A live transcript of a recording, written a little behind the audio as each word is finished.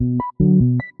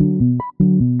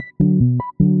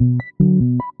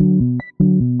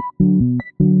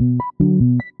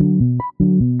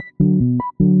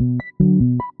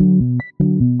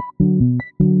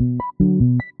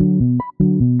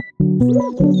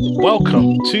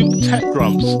Welcome to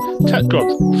Techgrumps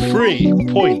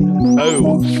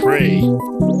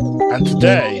 3.03. And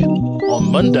today,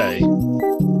 on Monday,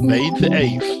 May the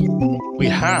 8th, we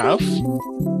have,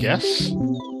 guess,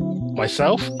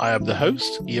 myself, I am the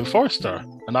host, Ian Forrester,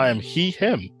 and I am he,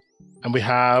 him. And we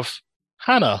have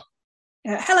Hannah.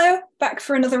 Hello, back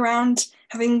for another round.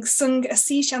 Having sung a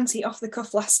sea shanty off the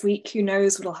cuff last week, who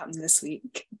knows what'll happen this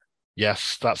week?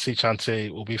 Yes, that sea shanty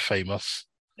will be famous.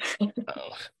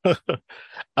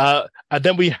 And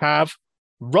then we have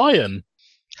Ryan.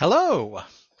 Hello.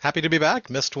 Happy to be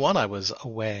back. Missed one. I was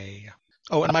away.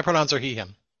 Oh, and my pronouns are he,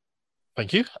 him.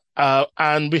 Thank you.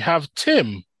 And we have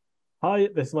Tim. Hi,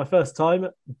 this is my first time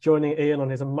joining Ian on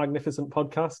his magnificent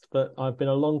podcast, but I've been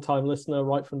a long time listener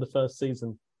right from the first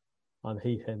season. I'm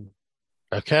he, him.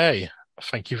 Okay,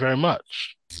 thank you very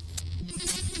much.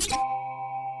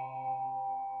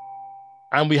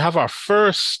 And we have our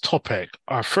first topic.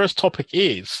 Our first topic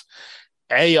is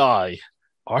AI,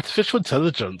 artificial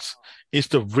intelligence. Is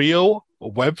the real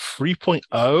Web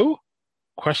 3.0?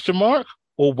 Question mark?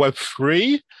 Or Web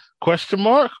 3? Question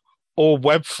mark? Or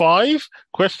Web 5?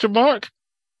 Question mark?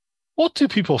 What do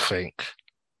people think?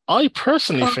 I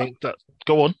personally think that...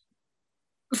 Go on.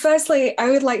 Firstly,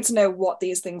 I would like to know what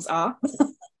these things are.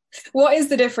 What is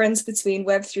the difference between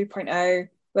Web 3.0,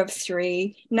 Web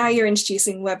 3? Now you're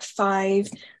introducing Web 5.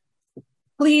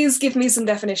 Please give me some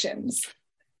definitions.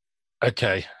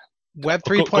 Okay. Web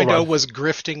 3.0 was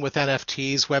grifting with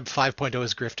NFTs. Web 5.0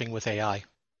 is grifting with AI.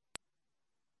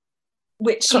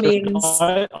 Which means...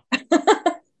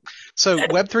 So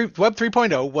Web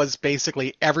 3.0 was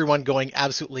basically everyone going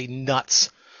absolutely nuts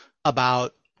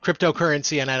about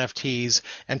cryptocurrency and NFTs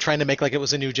and trying to make like it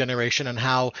was a new generation and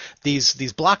how these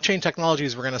blockchain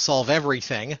technologies were going to solve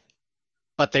everything,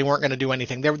 but they weren't going to do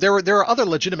anything. There are other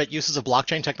legitimate uses of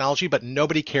blockchain technology, but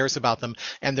nobody cares about them,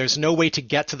 and there's no way to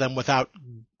get to them without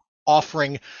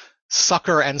offering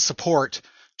succor and support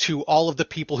to all of the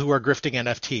people who are grifting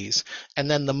NFTs.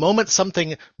 And then the moment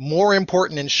something more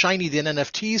important and shiny than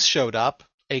NFTs showed up,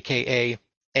 aka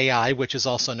AI, which is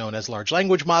also known as large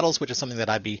language models, which is something that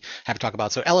I'd be happy to talk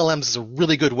about. So LLMs is a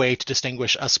really good way to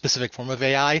distinguish a specific form of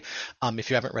AI. If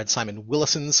you haven't read Simon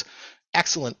Willison's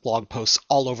excellent blog posts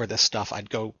all over this stuff, I'd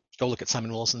go look at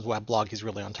Simon Willison's web blog. He's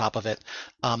really on top of it.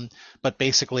 But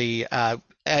basically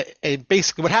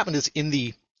what happened is in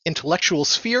the intellectual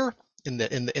sphere, in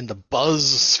the buzz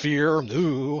sphere,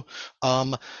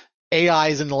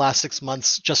 AIs in the last 6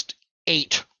 months just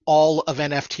ate all of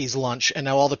NFT's lunch, and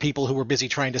now all the people who were busy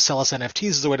trying to sell us NFTs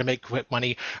as a way to make quick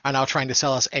money are now trying to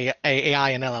sell us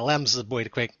AI and LLMs as a way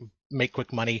to make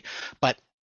quick money. But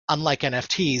unlike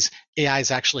NFTs, AIs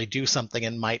actually do something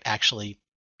and might actually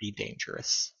be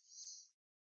dangerous.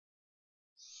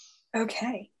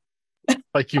 Okay.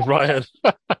 Thank you, Ryan.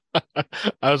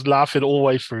 I was laughing all the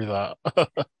way through that.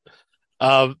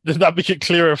 Does that make it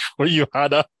clearer for you,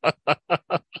 Hannah?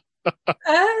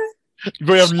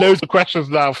 We have loads of questions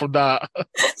now from that.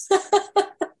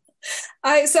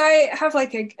 I have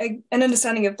like an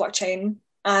understanding of blockchain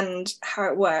and how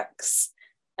it works.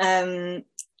 I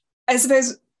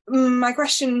suppose my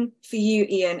question for you,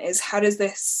 Ian, is how does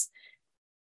this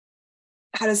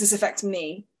affect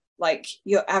me? Like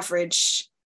your average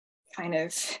kind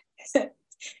of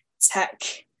tech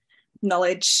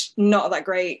knowledge, not that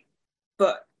great,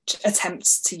 but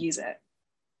attempts to use it.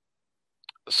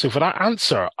 So for that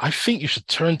answer, I think you should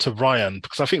turn to Ryan,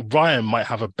 because I think Ryan might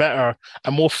have a better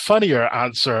and more funnier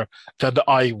answer than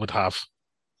I would have.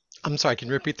 I'm sorry, can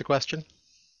you repeat the question?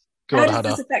 How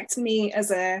does this affect me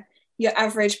as your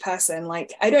average person?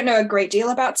 Like, I don't know a great deal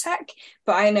about tech,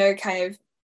 but I know kind of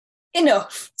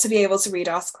enough to be able to read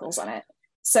articles on it.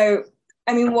 So,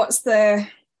 I mean,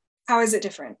 how is it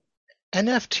different?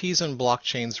 NFTs and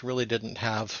blockchains really didn't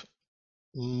have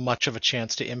much of a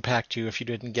chance to impact you if you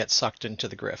didn't get sucked into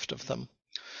the grift of them.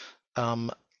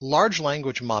 Large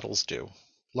language models do.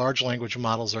 Large language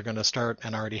models are going to start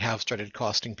and already have started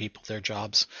costing people their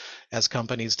jobs as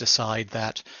companies decide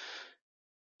that,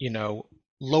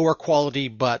 lower quality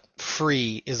but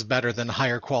free is better than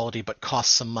higher quality but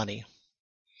costs some money.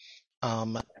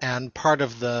 And part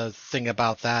of the thing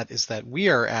about that is that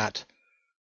we're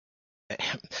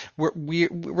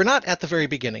not at the very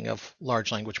beginning of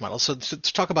large language models. So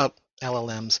to talk about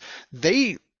LLMs,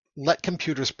 they let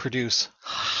computers produce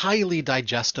highly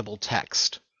digestible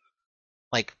text,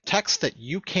 like text that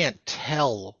you can't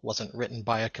tell wasn't written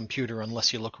by a computer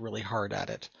unless you look really hard at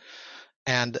it.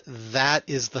 And that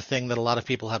is the thing that a lot of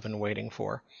people have been waiting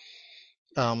for.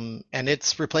 And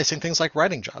it's replacing things like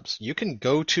writing jobs. You can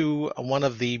go to one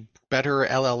of the better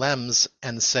LLMs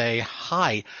and say,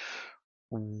 hi,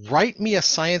 write me a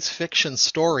science fiction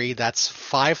story that's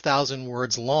 5,000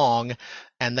 words long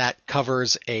and that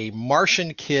covers a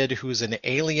Martian kid who's an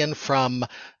alien from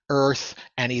Earth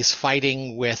and he's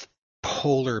fighting with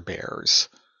polar bears.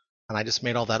 And I just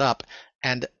made all that up.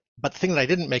 But the thing that I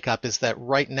didn't make up is that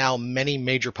right now many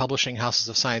major publishing houses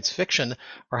of science fiction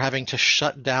are having to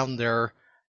shut down their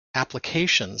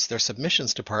applications, their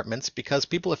submissions departments, because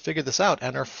people have figured this out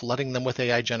and are flooding them with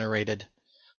AI generated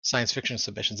science fiction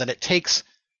submissions. And it takes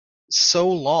so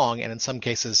long, and in some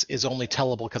cases is only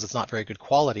tellable because it's not very good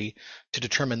quality, to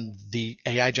determine the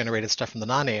AI generated stuff from the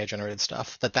non AI generated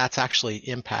stuff, that's actually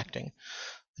impacting.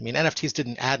 I mean, NFTs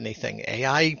didn't add anything.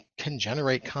 AI can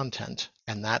generate content,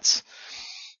 and that's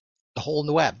the hole in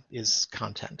the web is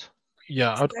content.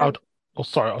 Yeah,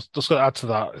 sorry, I was just going to add to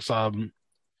that. It's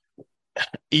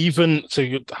even so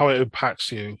how it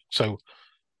impacts you. So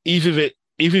even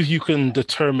if you can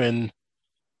determine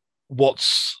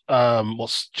what's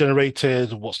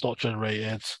generated, what's not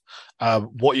generated,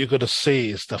 what you're going to see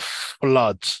is the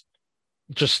flood,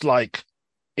 just like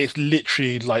it's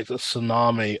literally like the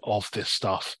tsunami of this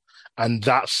stuff. And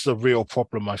that's the real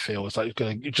problem, I feel. Is like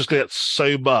you're just gonna get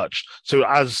so much. So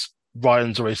as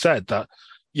Ryan's already said, that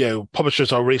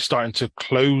publishers are really starting to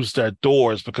close their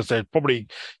doors because they're probably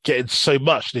getting so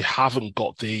much they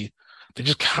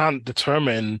just can't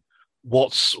determine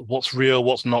what's real,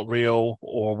 what's not real,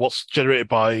 or what's generated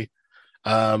by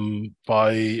I'll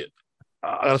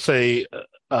say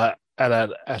a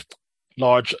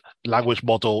large language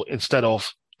model instead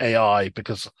of AI,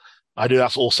 because I know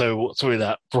that's also something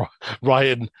that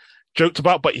Ryan joked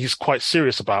about, but he's quite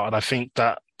serious about, and I think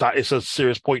that is a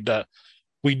serious point that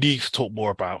we need to talk more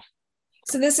about.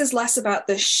 So this is less about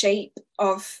the shape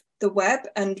of the web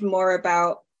and more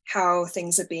about how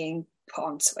things are being put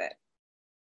onto it.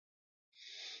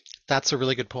 That's a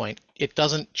really good point. It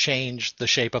doesn't change the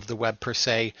shape of the web per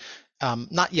se,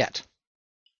 not yet.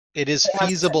 It is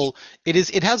feasible. Because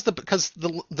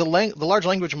the large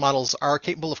language models are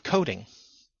capable of coding.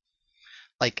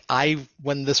 Like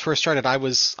when this first started,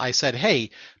 I said, hey,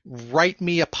 write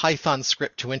me a Python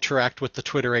script to interact with the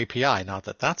Twitter API. Not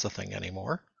that that's a thing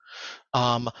anymore.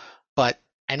 But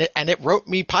it wrote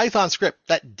me Python script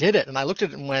that did it. And I looked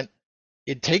at it and went,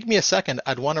 it'd take me a second.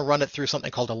 I'd want to run it through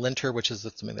something called a linter, which is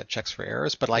something that checks for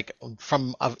errors. But like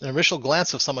from an initial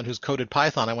glance of someone who's coded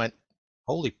Python, I went,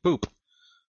 holy poop,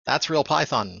 that's real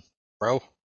Python, bro.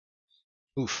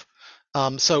 Oof.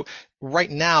 So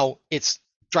right now it's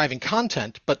driving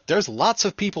content, but there's lots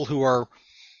of people who are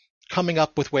coming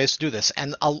up with ways to do this.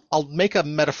 And I'll make a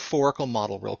metaphorical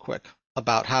model real quick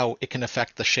about how it can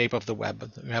affect the shape of the web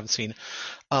that we haven't seen.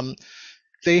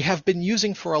 They have been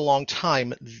using for a long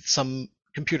time some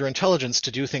computer intelligence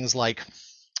to do things like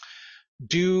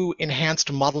do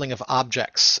enhanced modeling of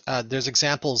objects. There's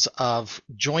examples of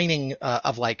joining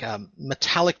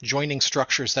metallic joining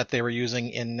structures that they were using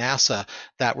in NASA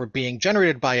that were being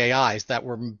generated by AIs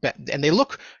and they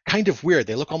look kind of weird.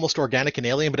 They look almost organic and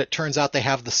alien, but it turns out they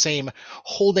have the same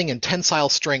holding and tensile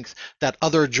strength that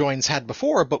other joins had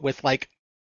before, but with like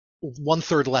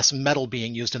 1/3 less metal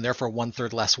being used and therefore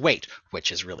 1/3 less weight,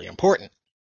 which is really important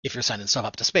if you're sending stuff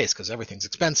up to space because everything's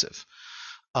expensive.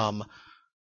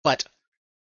 But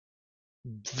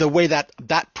the way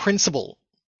that principle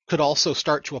could also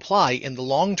start to apply in the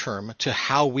long term to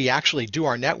how we actually do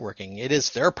our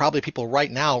networking. There are probably people right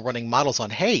now running models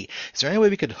on, hey, is there any way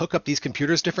we could hook up these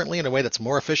computers differently in a way that's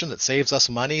more efficient, that saves us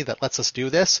money, that lets us do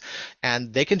this?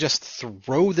 And they can just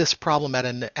throw this problem at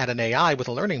an AI with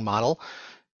a learning model,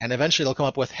 and eventually they'll come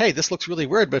up with, hey, this looks really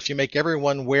weird, but if you make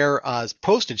everyone wear a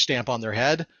postage stamp on their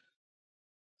head,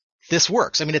 this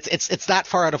works. I mean, it's that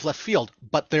far out of left field,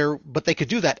 but they could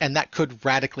do that, and that could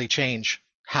radically change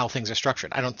how things are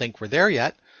structured. I don't think we're there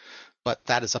yet, but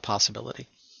that is a possibility.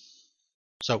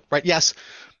 So, right, yes,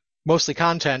 mostly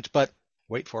content, but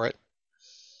wait for it.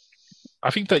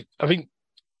 I think,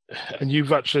 and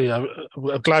you've actually, I'm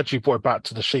glad you brought it back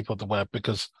to the shape of the web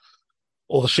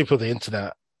or the shape of the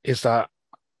internet, is that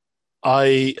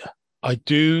I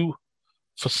do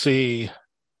foresee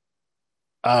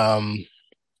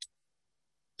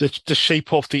the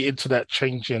shape of the internet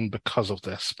changing because of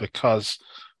this, because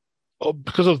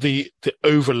of the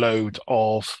overload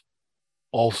of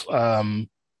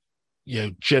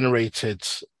generated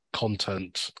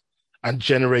content and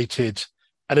generated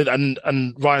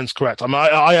and Ryan's correct. I mean,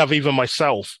 I have even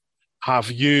myself have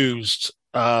used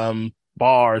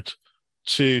Bard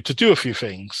to do a few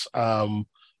things,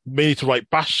 mainly to write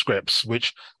bash scripts,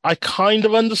 which I kind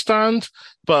of understand,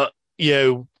 but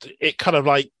it kind of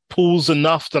like pulls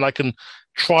enough that I can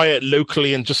try it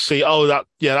locally and just see, oh,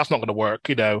 that's not going to work.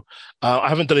 I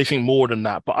haven't done anything more than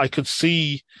that, but I could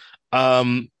see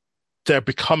um, they're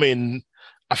becoming.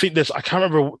 I think there's. I can't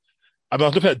remember. I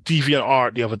was looking at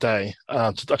DeviantArt the other day,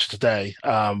 actually today,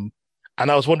 and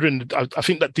I was wondering. I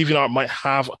think that DeviantArt might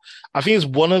have. I think it's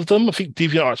one of them. I think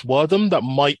DeviantArt's one of them that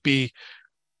might be.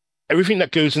 Everything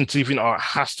that goes into DeviantArt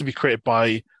has to be created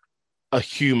by a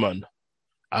human,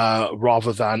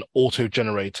 rather than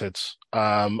auto-generated.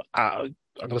 I'm going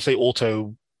to say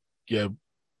auto, you know,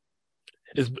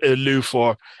 is lieu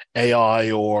for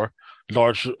AI or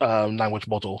large language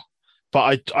model.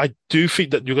 But I do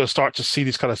think that you're going to start to see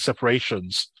these kind of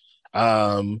separations.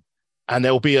 And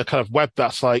there will be a kind of web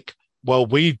that's like, well,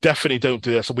 we definitely don't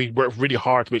do this. And we work really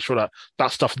hard to make sure that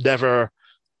that stuff never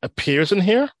appears in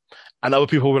here. And other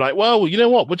people will be like, well, you know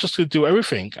what? We're just going to do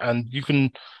everything and you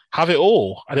can have it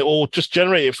all and it will just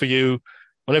generate it for you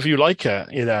whenever you like it.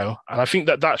 And I think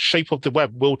that that shape of the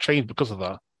web will change because of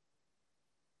that.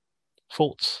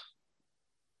 Thoughts?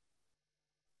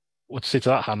 What to say to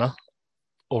that, Hannah?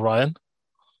 Or Ryan?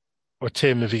 Or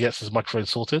Tim if he gets his microphone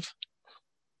sorted?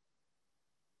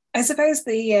 I suppose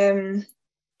the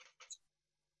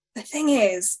thing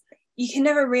is, you can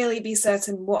never really be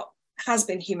certain what has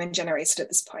been human generated at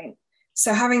this point.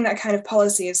 So having that kind of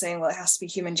policy of saying, well, it has to be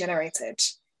human generated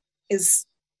is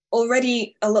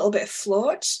already a little bit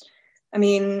flawed. I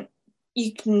mean,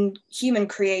 you can human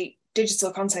create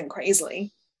digital content quite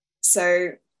easily.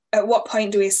 So at what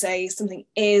point do we say something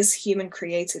is human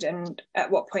created and at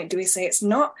what point do we say it's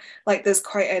not? Like there's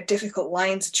quite a difficult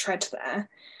line to tread there.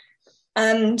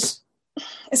 And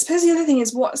I suppose the other thing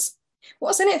is what's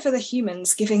in it for the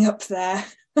humans giving up their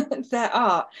their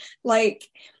art? Like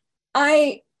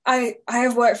I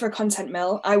have worked for a content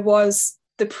mill. I was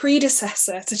the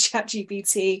predecessor to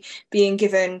ChatGPT, being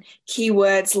given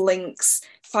keywords, links,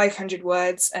 500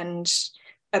 words, and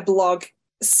a blog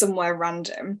somewhere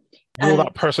random. You're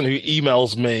that person who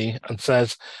emails me and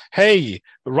says, hey,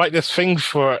 write this thing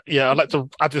I'd like to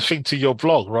add this thing to your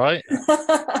blog, right?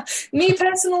 Me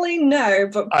personally, no,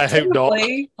 but I hope not.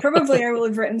 Probably I will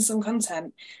have written some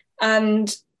content.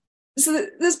 And so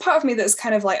there's part of me that's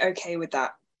kind of like okay with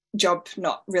that job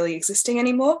not really existing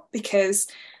anymore because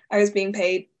I was being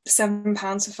paid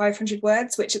 £7 for 500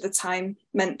 words, which at the time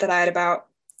meant that I had about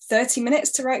 30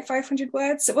 minutes to write 500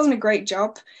 words. It wasn't a great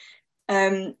job.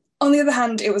 On the other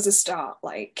hand, it was a start.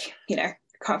 Like,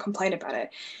 can't complain about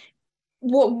it.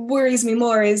 What worries me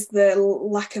more is the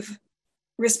lack of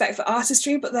respect for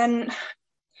artistry. But then,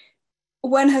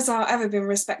 when has art ever been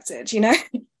respected? You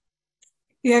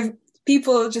have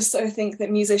people just sort of think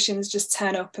that musicians just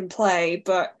turn up and play,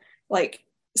 but like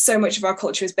so much of our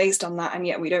culture is based on that, and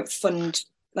yet we don't fund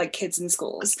like kids in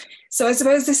schools. So I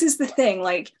suppose this is the thing.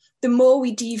 Like, the more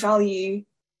we devalue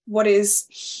what is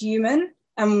human,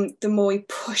 and the more we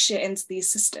push it into these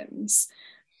systems,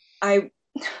 I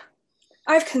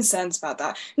have concerns about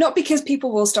that. Not because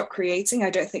people will stop creating. I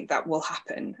don't think that will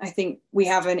happen. I think we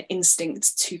have an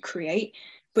instinct to create,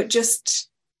 but just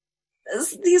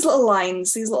these little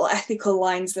lines, these little ethical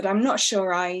lines that I'm not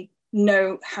sure I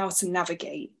know how to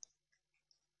navigate.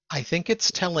 I think it's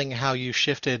telling how you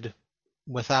shifted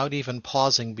without even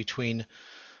pausing between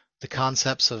the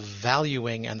concepts of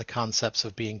valuing and the concepts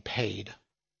of being paid.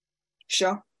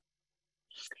 Sure.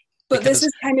 But Because this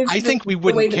is kind of I think we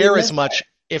wouldn't care as much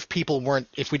if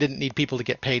we didn't need people to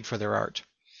get paid for their art.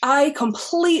 I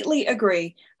completely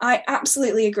agree. I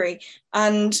absolutely agree.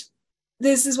 And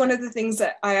this is one of the things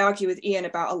that I argue with Ian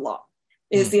about a lot,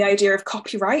 is the idea of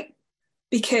copyright.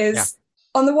 Because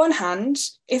on the one hand,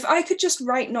 if I could just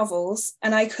write novels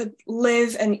and I could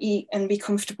live and eat and be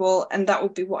comfortable and that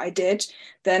would be what I did,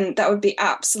 then that would be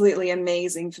absolutely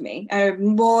amazing for me. I would be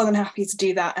more than happy to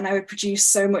do that and I would produce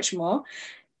so much more.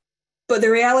 But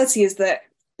the reality is that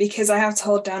because I have to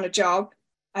hold down a job,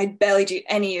 I barely do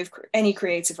any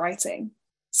creative writing.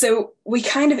 So we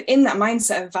kind of in that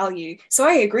mindset of value. So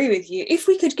I agree with you. If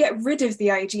we could get rid of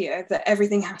the idea that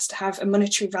everything has to have a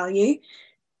monetary value,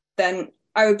 then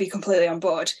I would be completely on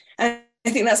board. And I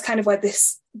think that's kind of where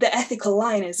the ethical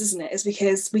line is, isn't it? Is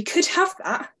because we could have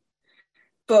that,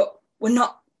 but we're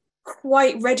not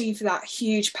quite ready for that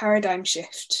huge paradigm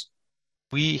shift.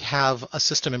 We have a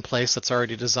system in place that's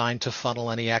already designed to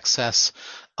funnel any excess.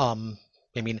 I'm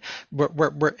just going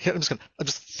to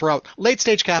just throw out late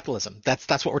stage capitalism. That's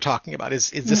what we're talking about.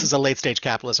 This is a late stage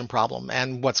capitalism problem,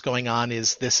 and what's going on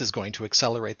is this is going to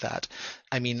accelerate that.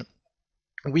 I mean,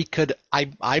 we could,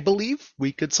 I believe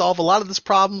we could solve a lot of these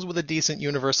problems with a decent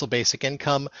universal basic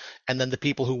income, and then the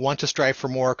people who want to strive for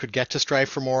more could get to strive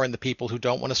for more, and the people who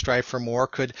don't want to strive for more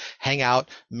could hang out,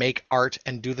 make art,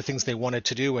 and do the things they wanted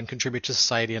to do and contribute to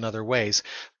society in other ways.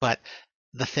 But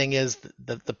the thing is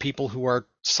that the people who are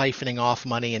siphoning off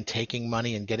money and taking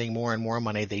money and getting more and more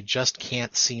money, they just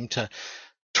can't seem to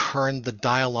turn the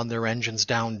dial on their engines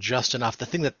down just enough. The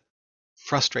thing that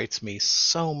frustrates me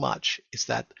so much is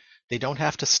that they don't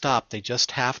have to stop. They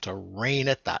just have to rein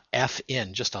it the F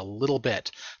in just a little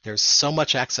bit. There's so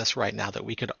much excess right now that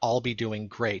we could all be doing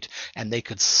great, and they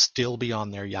could still be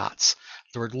on their yachts.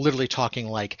 We're literally talking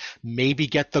like maybe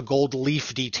get the gold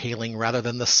leaf detailing rather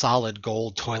than the solid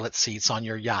gold toilet seats on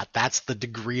your yacht. That's the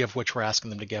degree of which we're asking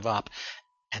them to give up,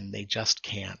 and they just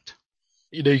can't.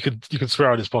 You can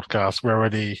swear on this podcast. We're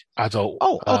already adult.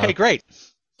 Oh, okay, great.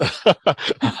 Good to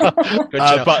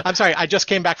know. But I'm sorry, I just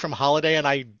came back from holiday and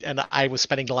I was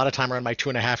spending a lot of time around my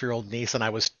 2.5-year-old niece, and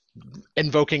I was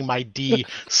invoking my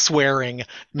de-swearing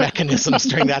mechanisms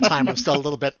during that time. I'm still a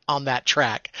little bit on that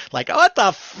track. Like, what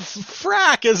the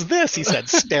frack is this? He said,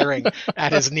 staring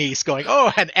at his niece, going,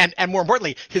 oh, and more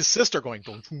importantly, his sister going,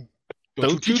 don't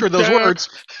you teach her those words.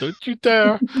 Don't you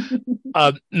dare.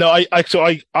 No, I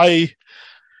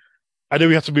know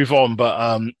we have to move on,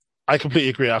 but I completely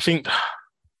agree. I think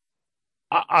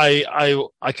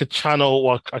I could channel,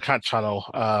 well, I can't channel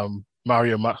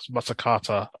Mario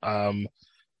Masakata,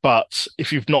 but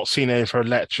if you've not seen any of her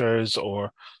lectures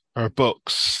or her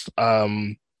books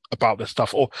about this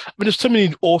stuff, or I mean, there's so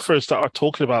many authors that are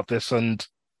talking about this, and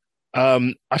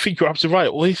I think you're absolutely right.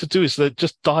 All you have to do is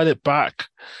just dial it back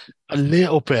a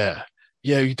little bit.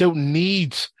 Yeah, you don't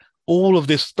need all of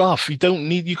this stuff. You don't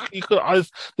need you could.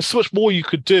 There's so much more you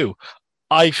could do.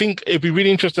 I think it'd be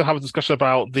really interesting to have a discussion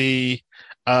about the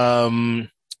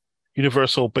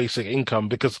universal basic income,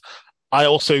 because I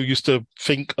also used to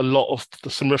think a lot of the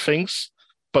similar things,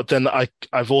 but then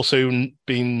I've also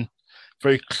been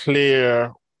very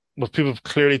clear. Well, people have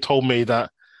clearly told me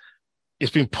that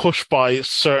it's been pushed by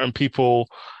certain people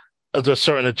under a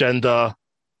certain agenda,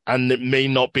 and it may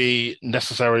not be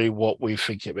necessarily what we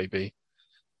think it may be.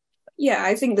 Yeah,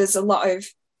 I think there's a lot of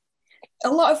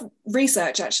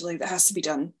research actually that has to be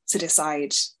done to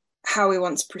decide how we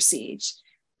want to proceed,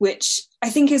 which I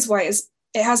think is why it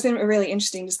has been a really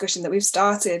interesting discussion that we've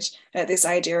started at this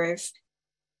idea of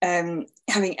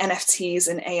having NFTs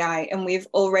and AI, and we've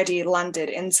already landed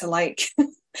into like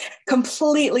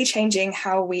completely changing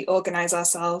how we organize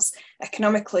ourselves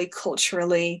economically,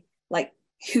 culturally, like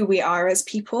who we are as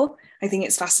people. I think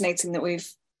it's fascinating that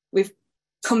we've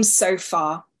come so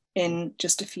far in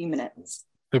just a few minutes.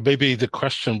 So maybe the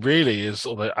question really is,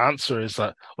 or the answer is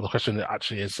that, or the question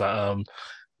actually is that,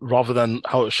 rather than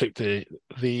how it shaped the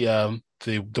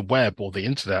web or the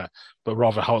internet, but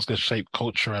rather how it's going to shape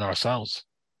culture and ourselves.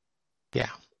 Yeah.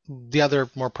 The other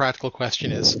more practical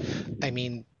question is, I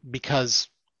mean, because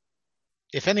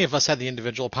if any of us had the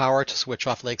individual power to switch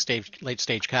off late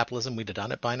stage capitalism, we'd have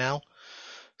done it by now.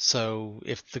 So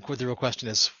if the real question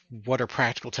is, what are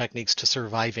practical techniques to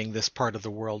surviving this part of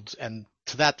the world? And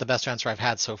to that, the best answer I've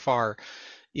had so far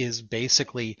is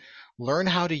basically learn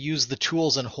how to use the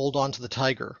tools and hold on to the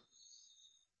tiger.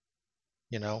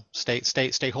 You know, stay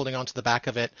holding on to the back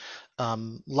of it.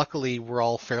 Luckily, we're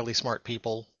all fairly smart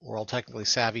people. We're all technically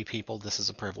savvy people. This is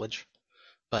a privilege,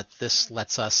 but this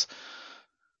lets us,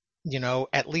 you know,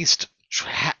 at least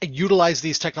utilize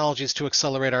these technologies to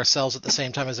accelerate ourselves at the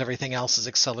same time as everything else is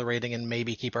accelerating, and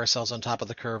maybe keep ourselves on top of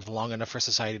the curve long enough for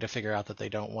society to figure out that they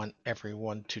don't want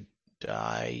everyone to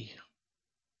die.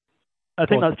 I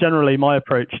think that's generally my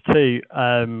approach too,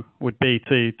 would be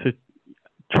to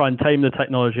try and tame the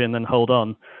technology and then hold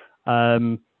on.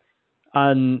 But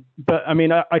I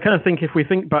mean, I kind of think if we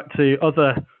think back to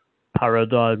other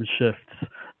paradigm shifts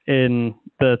in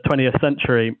the 20th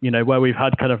century, you know, where we've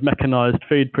had kind of mechanized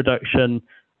food production,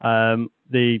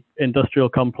 the industrial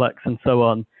complex and so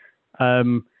on,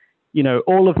 you know,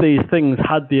 all of these things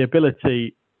had the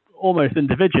ability almost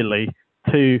individually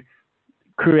to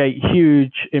create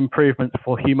huge improvements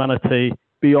for humanity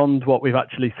beyond what we've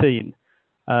actually seen.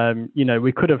 You know,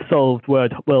 we could have solved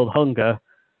world hunger.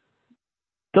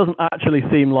 Doesn't actually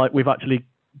seem like we've actually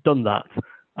done that.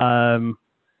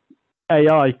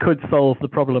 AI could solve the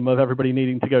problem of everybody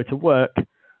needing to go to work.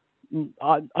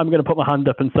 I'm going to put my hand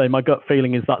up and say my gut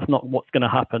feeling is that's not what's going to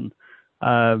happen.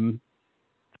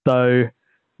 So,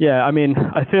 yeah, I mean,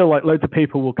 I feel like loads of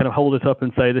people will kind of hold it up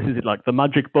and say this is like the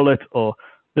magic bullet or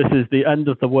this is the end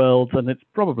of the world, and it's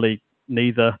probably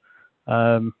neither.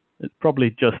 It's probably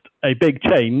just a big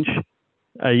change,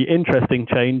 a interesting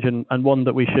change, and one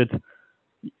that we should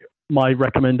my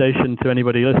recommendation to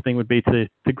anybody listening would be to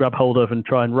grab hold of and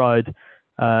try and ride.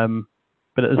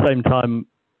 But at the same time,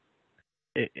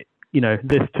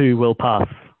 this too will pass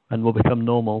and will become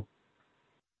normal.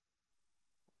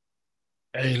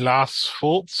 Any last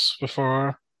thoughts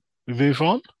before we move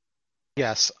on?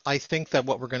 Yes, I think that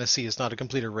what we're going to see is not a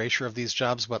complete erasure of these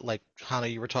jobs, but like Hannah,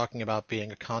 you were talking about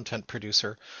being a content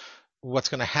producer. What's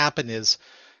going to happen is,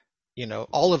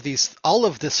 all of this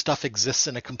stuff exists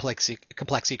in a complex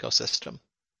ecosystem.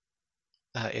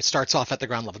 It starts off at the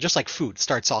ground level, just like food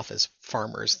starts off as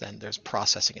farmers, then there's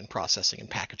processing and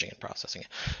packaging and processing.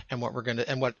 And what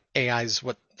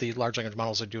what the large language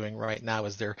models are doing right now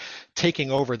is they're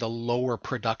taking over the lower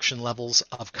production levels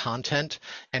of content,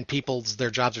 and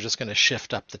their jobs are just going to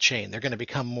shift up the chain. They're going to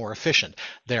become more efficient.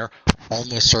 They're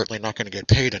almost certainly not going to get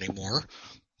paid anymore.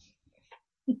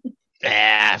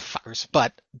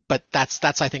 But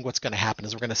that's I think what's going to happen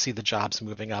is we're going to see the jobs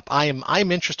moving up.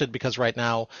 I'm interested because right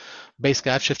now,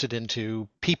 basically I've shifted into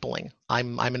peopling.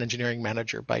 I'm an engineering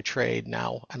manager by trade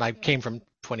now, and I came from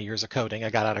 20 years of coding.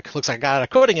 Looks like I got out of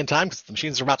coding in time because the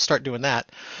machines are about to start doing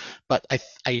that. But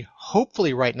I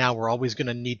hopefully right now we're always going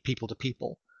to need people to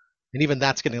people, and even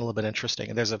that's getting a little bit interesting.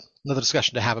 And there's another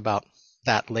discussion to have about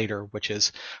that later, which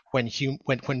is when you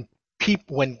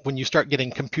start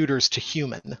getting computers to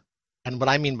human. And what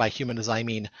I mean by human is I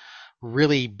mean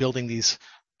really building these,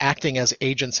 acting as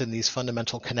agents in these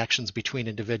fundamental connections between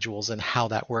individuals, and how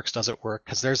that works. Does it work?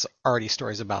 Because there's already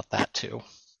stories about that too.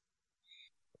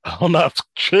 On that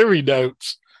cheery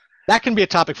note, that can be a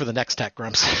topic for the next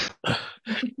Techgrumps.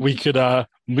 We could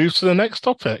move to the next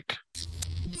topic.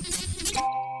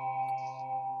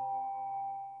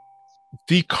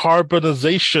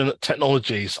 Decarbonization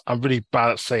technologies. I'm really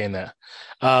bad at saying it.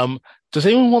 Does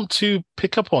anyone want to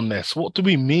pick up on this? What do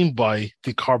we mean by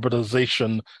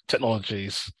decarbonization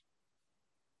technologies?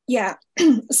 Yeah,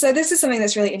 so this is something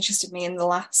that's really interested me in the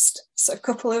last sort of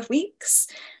couple of weeks.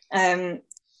 I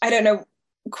don't know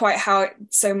quite how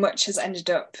so much has ended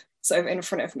up sort of in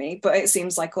front of me, but it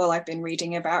seems like all I've been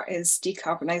reading about is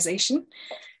decarbonization.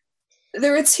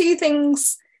 There are two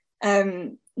things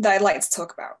that I'd like to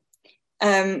talk about.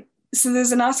 So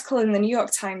there's an article in the New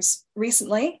York Times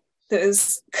recently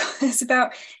it's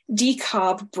about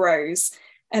decarb bros.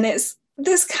 And it's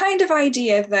this kind of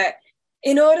idea that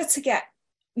in order to get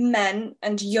men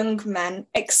and young men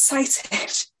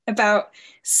excited about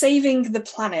saving the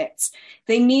planet,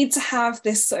 they need to have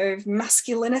this sort of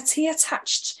masculinity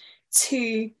attached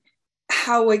to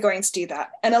how we're going to do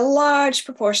that. And a large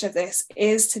proportion of this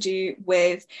is to do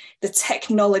with the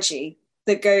technology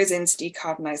that goes into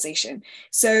decarbonization.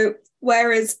 So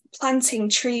whereas planting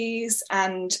trees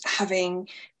and having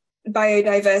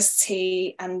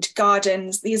biodiversity and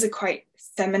gardens, these are quite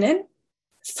feminine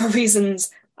for reasons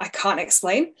I can't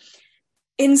explain.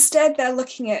 Instead, they're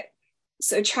looking at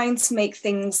sort of trying to make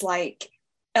things like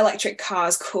electric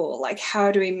cars cool. Like,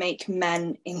 how do we make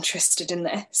men interested in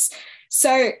this?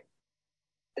 So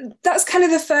that's kind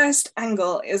of the first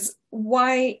angle, is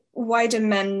why do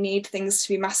men need things to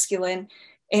be masculine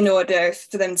in order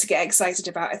for them to get excited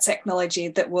about a technology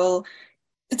that will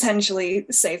potentially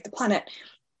save the planet?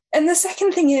 And the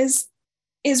second thing is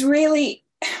really,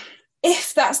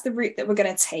 if that's the route that we're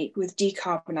going to take with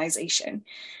decarbonization,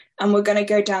 and we're going to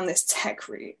go down this tech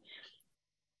route,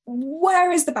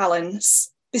 where is the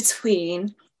balance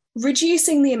between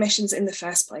reducing the emissions in the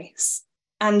first place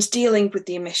and dealing with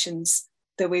the emissions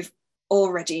that we've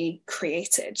already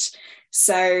created?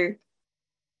 So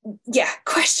yeah,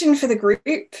 question for the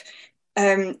group.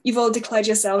 You've all declared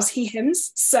yourselves he,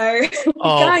 hims. So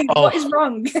guys, what is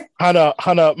wrong?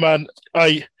 Hannah, man,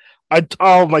 I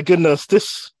oh my goodness,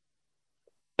 this,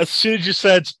 as soon as you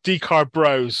said decarb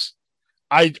bros,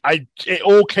 it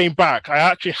all came back. I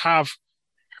actually have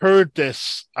heard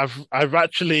this.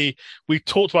 We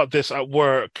talked about this at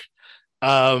work.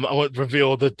 I won't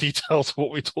reveal the details of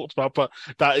what we talked about, but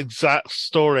that exact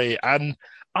story. And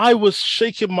I was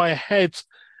shaking my head.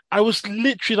 I was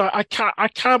literally like, I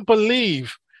can't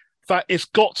believe that it's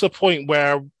got to a point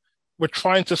where we're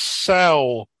trying to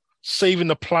sell saving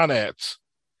the planet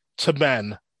to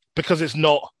men because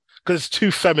it's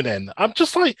too feminine. I'm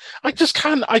just like, I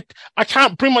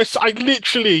can't bring myself. I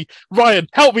literally, Ryan,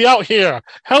 help me out here.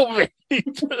 Help me.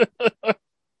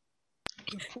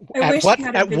 At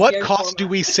what cost do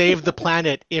we save the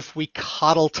planet if we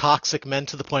coddle toxic men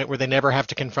to the point where they never have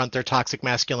to confront their toxic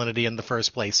masculinity in the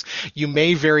first place? You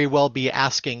may very well be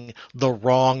asking the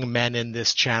wrong men in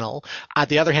this channel. On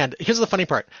the other hand, here's the funny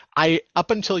part.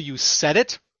 Up until you said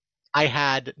it, I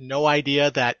had no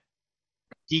idea that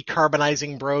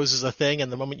decarbonizing bros is a thing,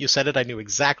 and the moment you said it, I knew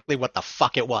exactly what the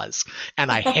fuck it was,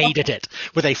 and I hated it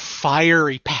with a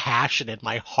fiery passion in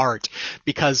my heart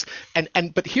because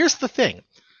but here's the thing.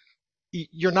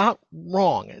 You're not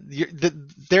wrong.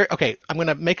 Okay, I'm going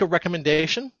to make a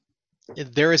recommendation.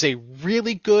 There is a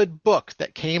really good book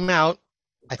that came out,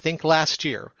 I think, last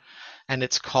year, and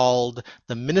it's called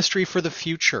The Ministry for the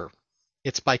Future.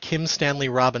 It's by Kim Stanley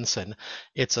Robinson.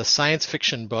 It's a science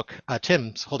fiction book.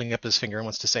 Tim's holding up his finger and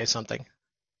wants to say something.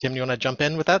 Tim, you want to jump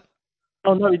in with that?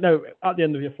 Oh, no. At the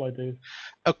end of your slide, do.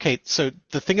 Okay, so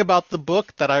the thing about the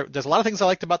book there's a lot of things I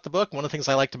liked about the book. One of the things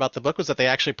I liked about the book was that they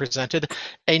actually presented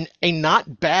a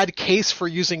not bad case for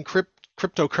using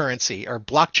cryptocurrency or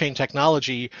blockchain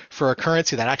technology for a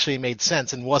currency that actually made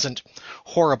sense and wasn't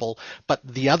horrible. But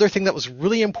the other thing that was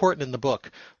really important in the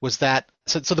book was that,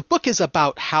 so the book is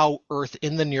about how Earth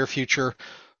in the near future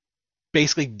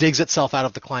basically digs itself out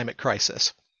of the climate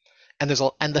crisis. And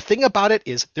the thing about it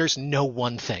is there's no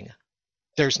one thing.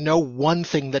 There's no one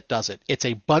thing that does it. It's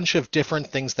a bunch of different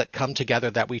things that come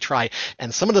together that we try.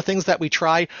 And some of the things that we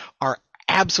try are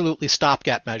absolutely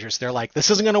stopgap measures. They're like, this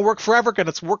isn't going to work forever,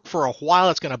 it's work for a while.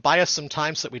 It's going to buy us some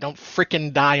time so that we don't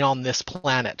frickin' die on this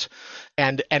planet.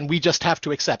 And we just have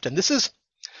to accept. And so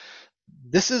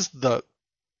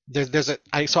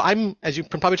I'm, as you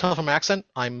can probably tell from my accent,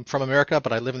 I'm from America,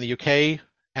 but I live in the UK.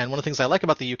 And one of the things I like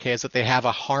about the UK is that they have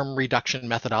a harm reduction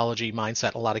methodology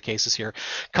mindset. In a lot of cases here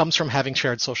comes from having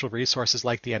shared social resources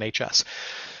like the NHS.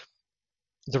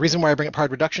 The reason why I bring up harm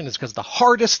reduction is because the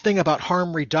hardest thing about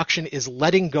harm reduction is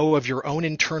letting go of your own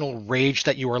internal rage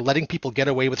that you are letting people get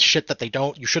away with shit that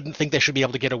you shouldn't think they should be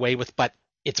able to get away with, but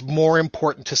it's more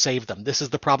important to save them. This is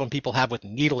the problem people have with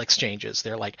needle exchanges.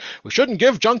 They're like, we shouldn't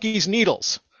give junkies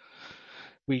needles.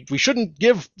 We shouldn't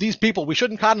give these people, we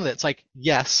shouldn't cotton it. It's like,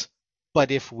 yes, but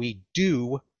if we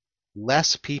do,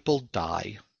 less people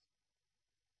die.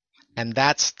 And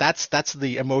that's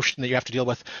the emotion that you have to deal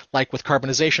with, like with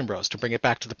carbonization bros, to bring it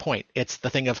back to the point. It's the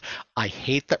thing of, I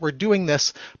hate that we're doing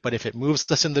this, but if it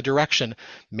moves us in the direction,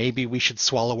 maybe we should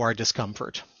swallow our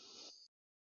discomfort.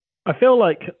 I feel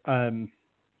like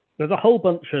there's a whole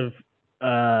bunch of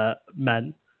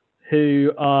men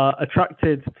who are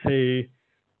attracted to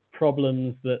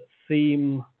problems that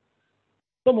seem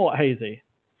somewhat hazy.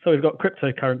 So we've got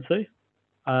cryptocurrency,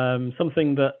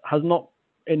 something that has not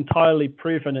entirely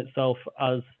proven itself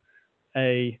as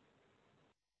a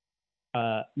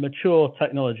mature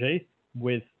technology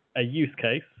with a use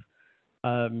case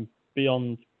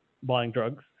beyond buying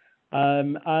drugs.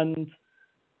 And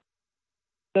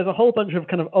there's a whole bunch of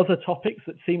kind of other topics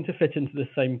that seem to fit into the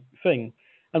same thing.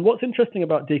 And what's interesting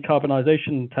about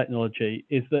decarbonization technology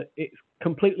is that it's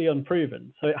completely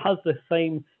unproven. So it has the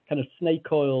same kind of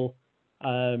snake oil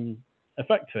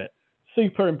effect to it.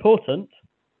 Super important,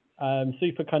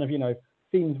 super kind of,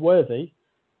 seems worthy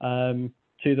to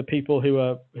the people who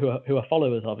are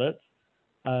followers of it,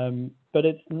 but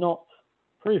it's not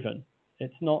proven.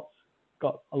 It's not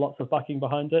got lots of backing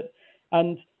behind it,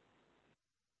 and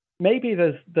maybe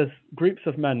there's groups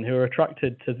of men who are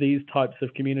attracted to these types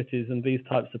of communities and these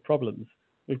types of problems.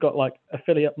 We've got like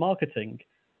affiliate marketing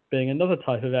being another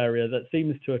type of area that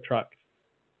seems to attract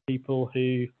people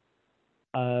who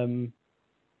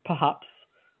perhaps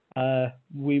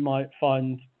we might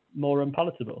find more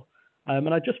unpalatable.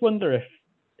 And I just wonder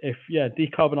if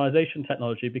decarbonization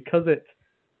technology, because it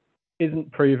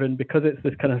isn't proven, because it's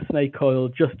this kind of snake oil,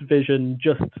 just vision,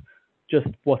 just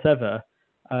whatever,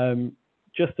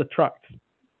 just attract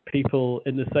people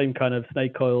in the same kind of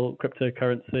snake oil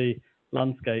cryptocurrency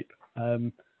landscape.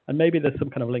 And maybe there's some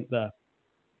kind of link there.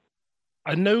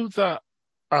 I know that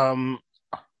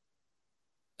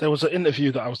there was an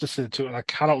interview that I was listening to, and I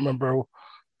cannot remember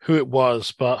who it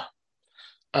was, but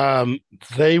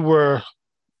they were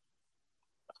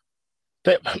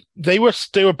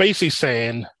basically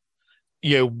saying,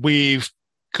 we've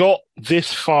got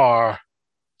this far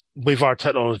with our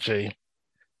technology.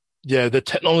 The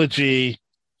technology,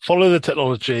 follow the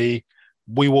technology.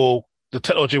 The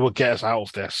technology will get us out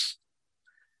of this.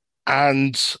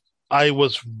 And I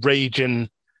was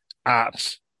raging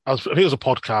I think it was a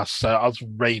podcast, so I was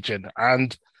raging.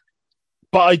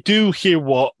 But I do hear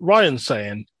what Ryan's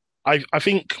saying. I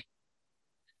think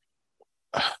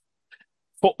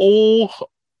for all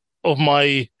of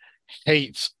my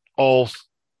hate of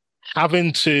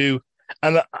having to,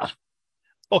 and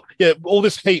all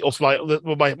this hate of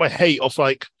my hate of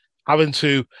having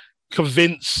to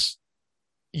convince,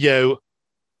 I'm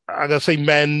gonna say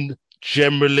men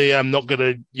generally. I'm not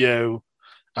gonna,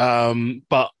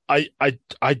 but I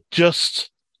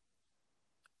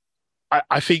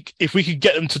think if we could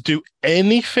get them to do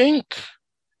anything,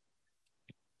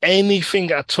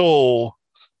 anything at all,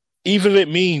 even if it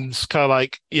means kind of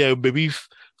like, maybe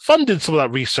funding some of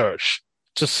that research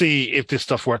to see if this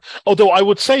stuff works. Although I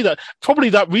would say that probably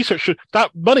that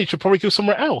money should probably go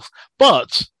somewhere else.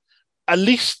 But at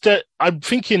least I'm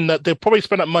thinking that they'll probably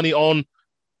spend that money on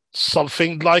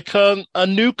something like a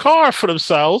new car for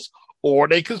themselves, or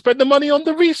they could spend the money on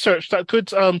the research that could.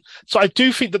 So I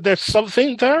do think that there's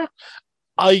something there.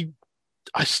 I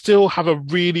still have a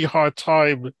really hard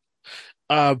time,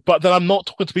 but then I'm not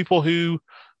talking to people who,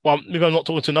 well, maybe I'm not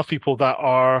talking to enough people that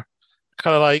are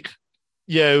kind of like,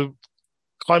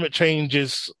 climate change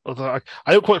is. I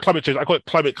don't call it climate change. I call it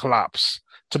climate collapse,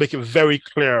 to make it very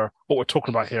clear what we're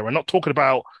talking about here. We're not talking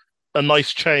about a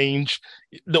nice change,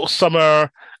 little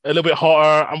summer, a little bit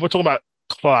hotter, and we're talking about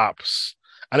collapse.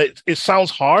 And it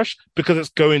sounds harsh because it's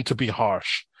going to be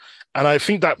harsh. And I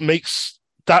think that makes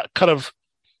that kind of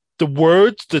the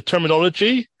words, the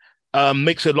terminology,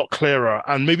 makes it a lot clearer.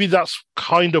 And maybe that's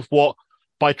kind of what,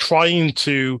 by trying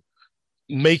to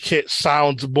make it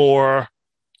sound more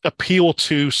appeal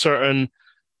to certain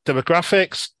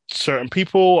demographics, certain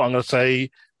people, I'm going to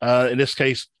say, in this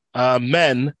case,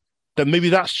 men, then maybe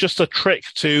that's just a trick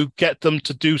to get them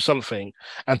to do something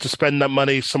and to spend that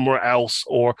money somewhere else,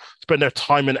 or spend their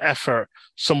time and effort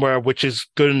somewhere which is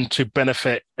going to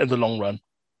benefit in the long run.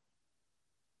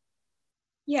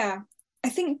 Yeah, I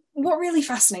think what really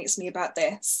fascinates me about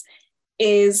this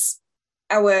is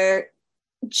our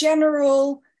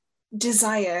general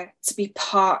desire to be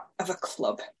part of a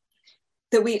club,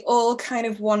 that we all kind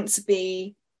of want to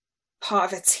be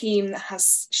part of a team that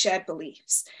has shared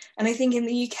beliefs. And I think in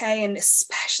the UK, and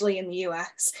especially in the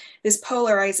US, this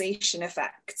polarization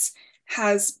effect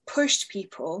has pushed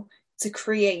people to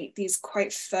create these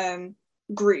quite firm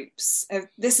groups of,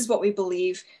 this is what we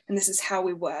believe and this is how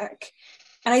we work.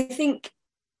 And I think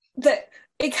that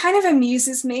it kind of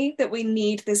amuses me that we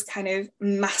need this kind of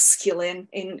masculine,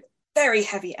 in very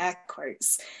heavy air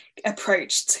quotes,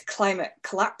 approach to climate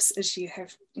collapse, as you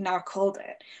have now called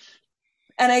it.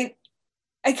 And I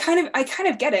kind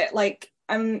of get it. Like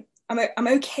I'm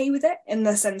okay with it, in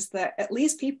the sense that at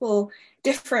least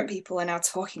different people are now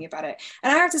talking about it.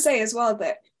 And I have to say as well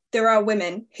that there are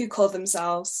women who call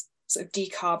themselves sort of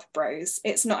decarb bros.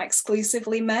 It's not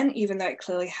exclusively men, even though it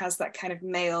clearly has that kind of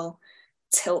male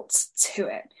tilt to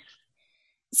it.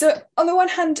 So on the one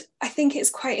hand, I think it's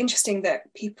quite interesting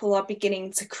that people are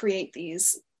beginning to create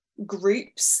these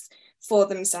groups for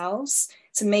themselves,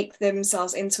 to make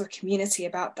themselves into a community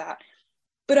about that.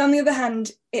 But on the other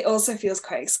hand, it also feels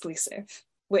quite exclusive,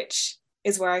 which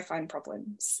is where I find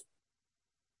problems.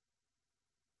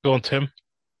 Go on, Tim.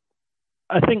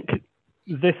 I think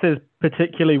this is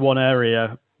particularly one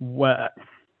area where,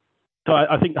 so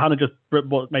I think Hannah just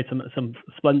made some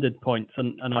splendid points,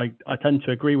 and I tend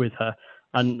to agree with her,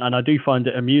 and I do find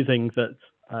it amusing that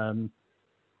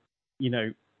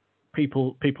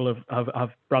people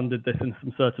have branded this in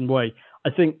some certain way. I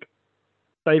think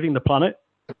saving the planet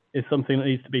is something that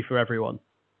needs to be for everyone.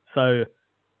 So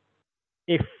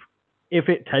if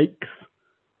it takes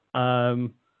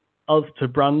us to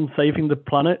brand saving the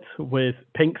planet with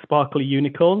pink sparkly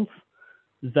unicorns,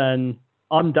 then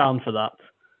I'm down for that.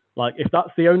 Like, if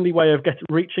that's the only way of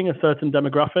reaching a certain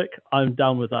demographic, I'm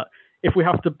down with that. If we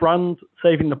have to brand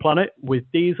saving the planet with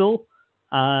diesel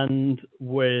and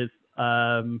with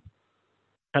kind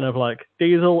of like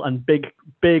diesel and big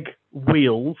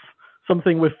wheels,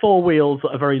 something with 4 wheels that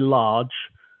are very large,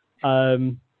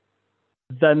 then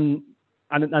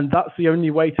and that's the only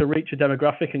way to reach a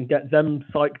demographic and get them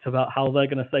psyched about how they're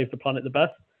going to save the planet the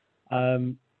best,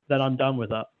 then I'm down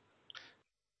with that.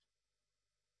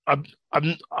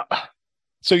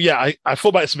 So yeah, I thought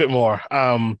about this a bit more.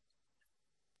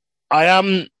 I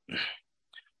am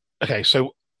okay.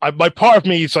 So my part of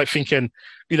me is like thinking,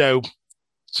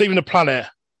 saving the planet,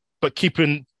 but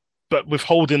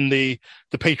withholding the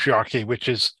patriarchy, which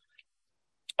is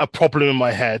a problem in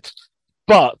my head.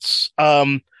 But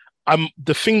the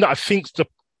thing that I think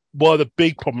one of the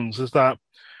big problems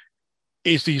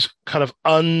is these kind of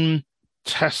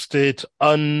untested,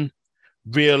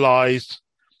 unrealized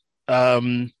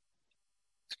kind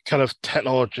of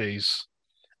technologies,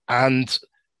 and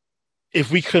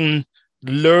if we can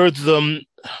lure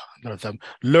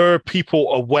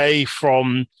people away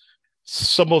from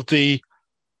some of the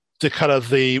kind of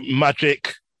the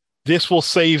magic, this will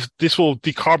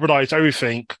decarbonize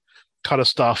everything kind of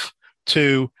stuff,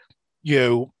 to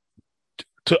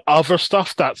other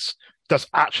stuff that's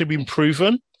actually been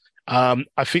proven,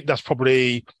 I think that's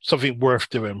probably something worth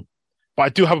doing. But I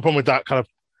do have a problem with that kind of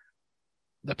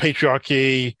the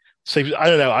patriarchy. I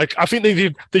don't know. I think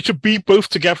they should be both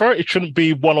together. It shouldn't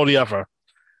be one or the other.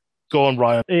 Go on,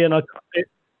 Ryan. Ian,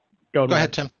 go on. Go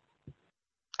ahead, Tim.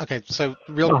 Okay, so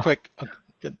real quick.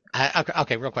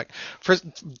 Okay, real quick. First,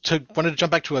 wanted to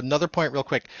jump back to another point real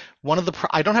quick.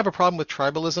 I don't have a problem with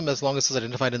tribalism as long as it's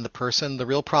identified in the person. The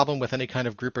real problem with any kind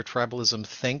of group or tribalism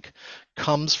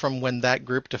comes from when that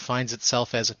group defines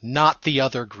itself as not the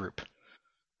other group.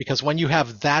 Because when you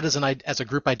have that as a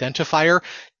group identifier,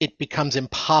 it becomes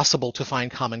impossible to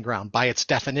find common ground by its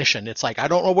definition. It's like, I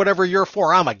don't know whatever you're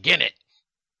for, I'm against it.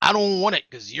 I don't want it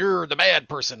because you're the bad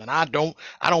person, and I don't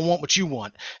want what you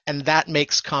want. And that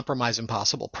makes compromise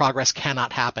impossible. Progress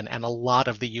cannot happen, and a lot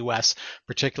of the U.S.,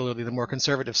 particularly the more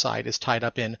conservative side, is tied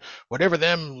up in whatever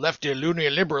them lefty loony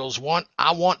liberals want.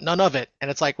 I want none of it.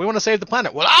 And it's like, we want to save the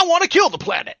planet. Well, I want to kill the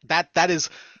planet. That is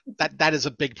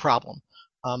a big problem.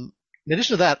 In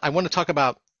addition to that, I want to talk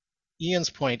about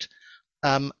Ian's point.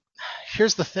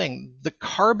 Here's the thing: the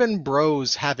carbon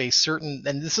bros have a certain,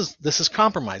 and this is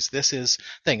compromise. This is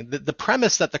thing. The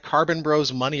premise that the carbon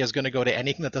bros money is going to go to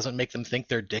anything that doesn't make them think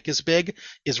their dick is big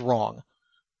is wrong.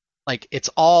 Like it's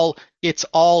all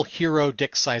hero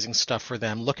dick sizing stuff for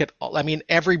them.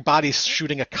 Everybody's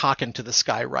shooting a cock into the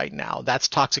sky right now. That's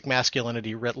toxic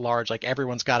masculinity writ large. Like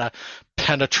everyone's got to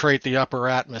penetrate the upper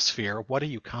atmosphere. What are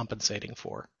you compensating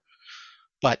for?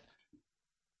 But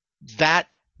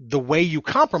the way you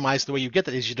compromise, the way you get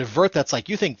that is you divert. That's like,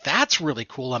 you think that's really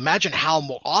cool. Imagine how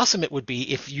awesome it would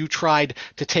be if you tried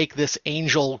to take this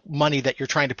angel money that you're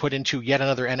trying to put into yet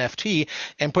another NFT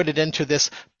and put it into this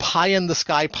pie in the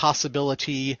sky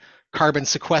possibility carbon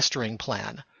sequestering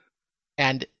plan.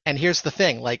 And here's the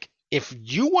thing, like, if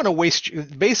you want to waste,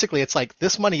 basically it's like,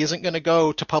 this money isn't going to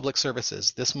go to public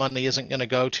services. This money isn't going to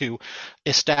go to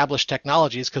established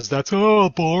technologies because that's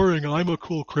boring. I'm a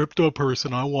cool crypto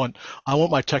person. I want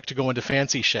my tech to go into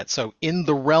fancy shit. So in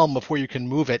the realm of where you can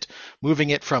moving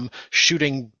it from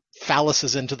shooting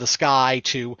phalluses into the sky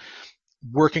to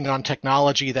working on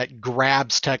technology that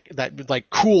grabs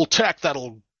cool tech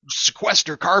that'll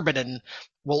sequester carbon and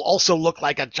will also look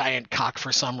like a giant cock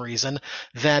for some reason,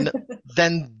 then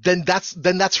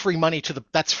that's free money to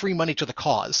the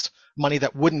cause, money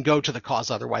that wouldn't go to the cause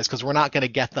otherwise, because we're not going to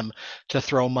get them to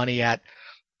throw money at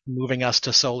moving us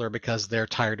to solar because they're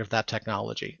tired of that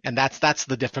technology. And that's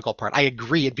the difficult part. I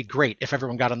agree, it'd be great if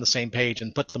everyone got on the same page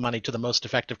and put the money to the most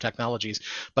effective technologies,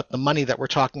 but the money that we're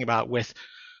talking about with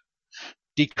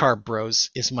decarb bros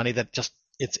is money that just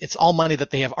it's all money that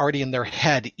they have already in their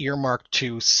head earmarked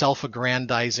to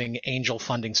self-aggrandizing angel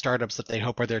funding startups that they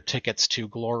hope are their tickets to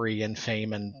glory and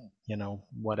fame and,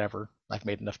 whatever. I've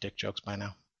made enough dick jokes by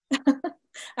now.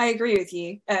 I agree with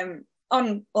you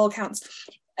on all counts.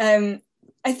 I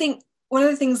think one of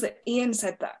the things that Ian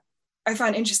said that I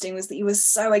found interesting was that he was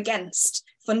so against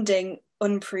funding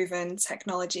unproven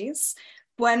technologies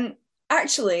when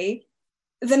actually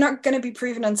they're not going to be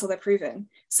proven until they're proven.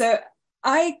 So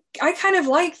I kind of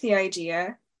like the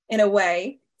idea, in a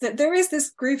way, that there is this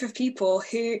group of people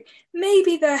who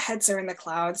maybe their heads are in the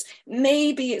clouds,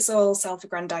 maybe it's all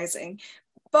self-aggrandizing,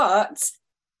 but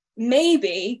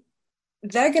maybe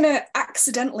they're going to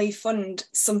accidentally fund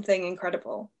something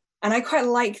incredible. And I quite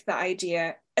like that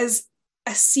idea as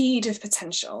a seed of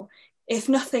potential, if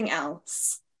nothing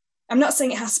else. I'm not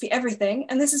saying it has to be everything,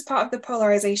 and this is part of the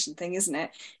polarization thing, isn't it?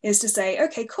 Is to say,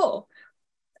 okay, cool,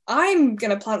 I'm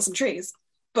going to plant some trees.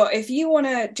 But if you want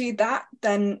to do that,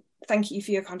 then thank you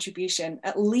for your contribution.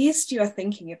 At least you are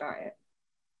thinking about it.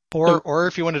 Or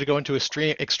if you wanted to go into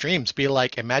extremes, be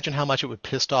like, imagine how much it would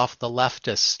piss off the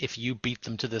leftists if you beat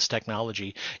them to this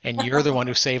technology, and you're the one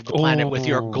who saved the planet with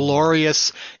your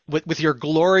glorious, with your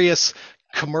glorious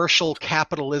commercial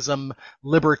capitalism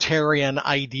libertarian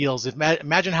ideals.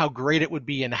 Imagine how great it would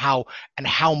be, and how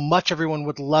much everyone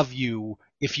would love you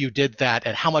if you did that,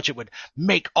 and how much it would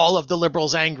make all of the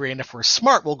liberals angry. And if we're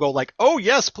smart, we'll go like, oh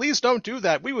yes, please don't do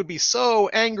that. We would be so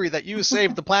angry that you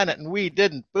saved the planet and we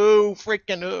didn't. Boo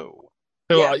freaking ooh.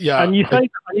 Yeah. And you say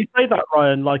that,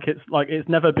 Ryan, like it's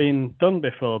never been done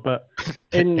before, but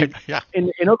in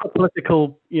other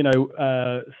political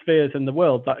spheres in the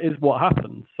world, that is what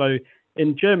happens. So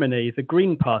in Germany, the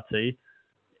Green Party,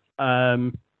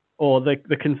 or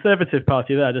the Conservative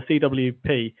Party there, the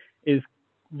CWP,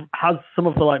 has some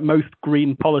of the most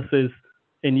green policies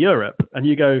in Europe, and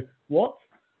you go, what?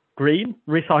 Green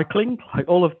recycling,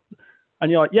 and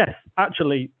you're like, yes,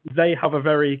 actually, they have a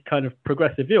very kind of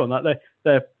progressive view on that.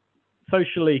 They're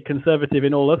socially conservative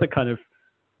in all other kind of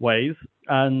ways,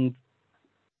 and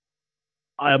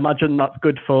I imagine that's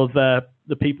good for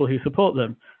the people who support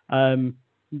them.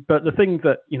 But the thing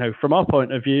that, from our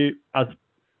point of view as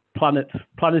planet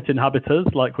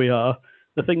inhabitants like we are,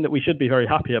 the thing that we should be very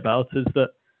happy about is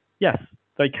that, yes,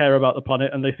 they care about the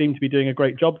planet, and they seem to be doing a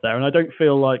great job there. And I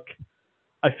feel like,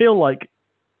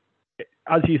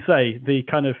 as you say, the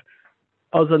kind of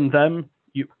us and them,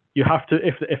 you have to,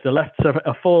 if the left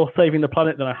are for saving the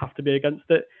planet, then I have to be against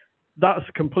it. That's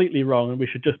completely wrong, and we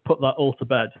should just put that all to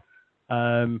bed.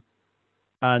 And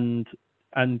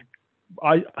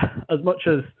I, as much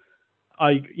as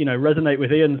I, resonate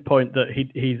with Ian's point that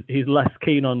he's less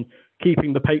keen on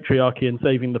keeping the patriarchy and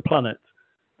saving the planet,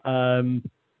 and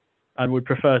would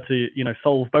prefer to,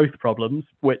 solve both problems,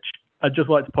 which I'd just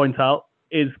like to point out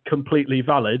is completely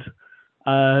valid.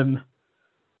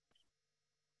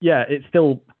 It's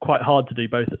still quite hard to do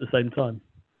both at the same time.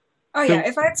 Oh yeah,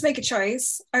 if I had to make a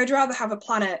choice, I would rather have a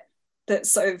planet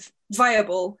that's sort of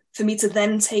viable for me to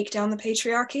then take down the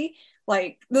patriarchy.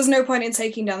 Like, there's no point in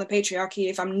taking down the patriarchy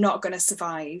if I'm not going to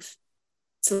survive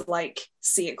to, like,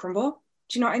 see it crumble.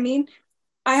 Do you know what I mean?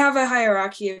 I have a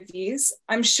hierarchy of views.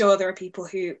 I'm sure there are people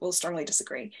who will strongly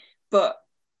disagree, but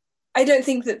I don't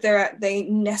think that they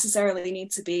necessarily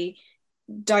need to be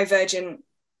divergent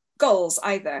goals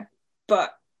either.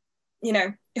 But,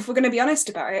 if we're going to be honest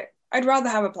about it, I'd rather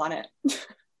have a planet.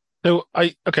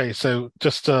 So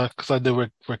just because I know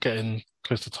we're getting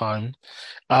close to time,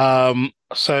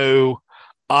 so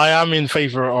I am in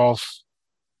favor of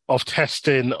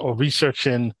testing or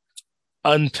researching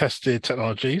untested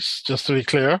technologies. Just to be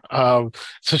clear,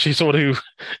 especially someone who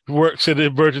works in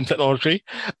emerging technology.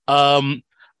 My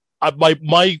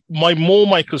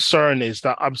concern is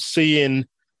that I'm seeing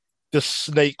the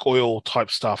snake oil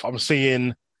type stuff. I'm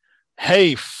seeing,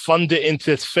 hey, fund it into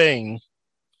this thing.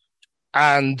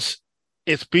 And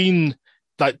it's been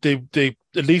like the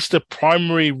at least the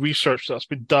primary research that's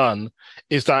been done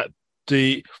is that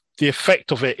the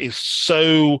effect of it is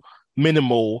so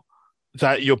minimal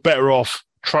that you're better off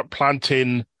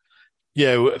planting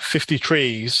 50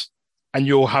 trees and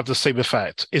you'll have the same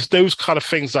effect. It's those kind of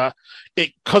things that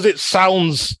because it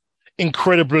sounds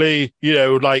incredibly,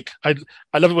 like I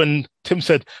love it when Tim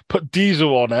said put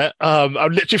diesel on it. I'm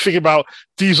literally thinking about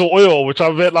diesel oil, which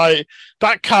I'm a bit like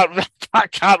that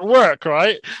can't work,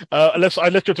 right? Unless I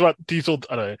literally talk about diesel.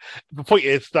 I don't know. The point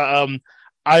is that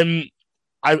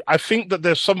I think that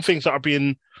there's some things that are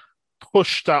being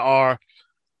pushed that are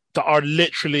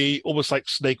literally almost like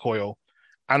snake oil,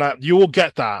 and you will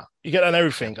get that. You get that in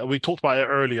everything, and we talked about it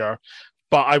earlier.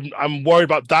 But I'm worried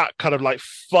about that kind of like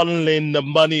funneling the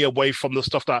money away from the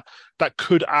stuff that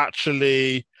could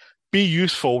actually be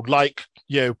useful, like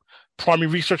primary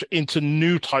research into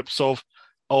new types of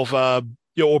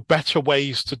or better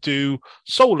ways to do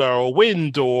solar or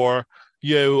wind or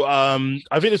I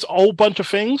think there's a whole bunch of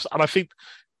things, and I think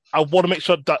I want to make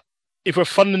sure that if we're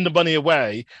funding the money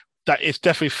away, that it's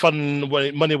definitely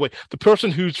funneling money away. The person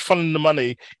who's funding the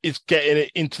money is getting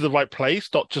it into the right place,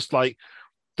 not just like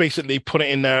basically put it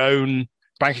in their own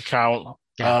bank account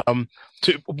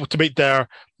to make their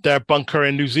bunker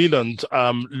in New Zealand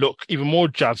look even more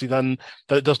jazzy than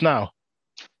it does now.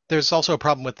 There's also a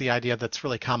problem with the idea that's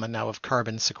really common now of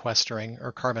carbon sequestering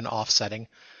or carbon offsetting,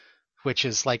 which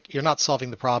is like you're not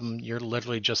solving the problem, you're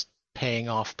literally just paying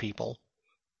off people.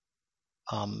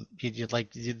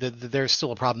 There's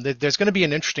still a problem. There's going to be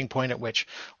an interesting point at which,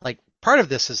 like, part of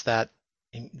this is that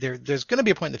there's going to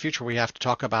be a point in the future where we have to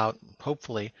talk about,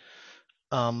 hopefully,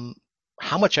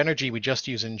 how much energy we just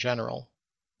use in general.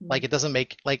 Like, it doesn't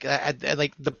make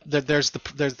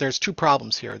there's two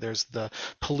problems here. There's the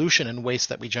pollution and waste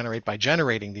that we generate by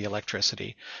generating the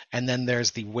electricity, and then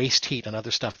there's the waste heat and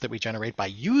other stuff that we generate by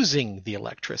using the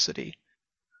electricity.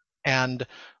 And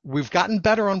we've gotten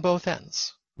better on both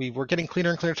ends. We're getting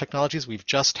cleaner and cleaner technologies. We've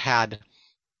just had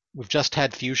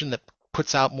fusion that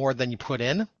puts out more than you put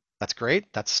in. That's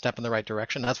great. That's a step in the right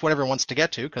direction. That's what everyone wants to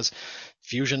get to, because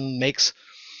fusion's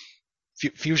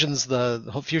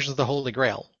the holy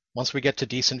grail. Once we get to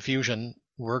decent fusion,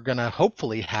 we're gonna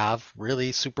hopefully have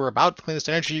really about the cleanest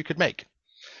energy you could make.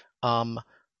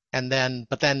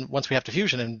 But then once we have to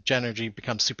fusion and energy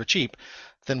becomes super cheap,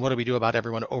 then what do we do about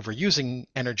everyone overusing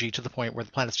energy to the point where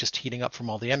the planet's just heating up from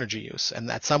all the energy use? And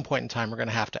at some point in time, we're going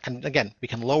to have to, and again, we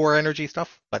can lower energy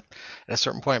stuff, but at a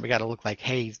certain point, we got to look like,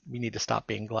 hey, we need to stop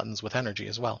being gluttons with energy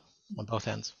as well on both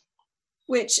ends.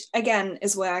 Which, again,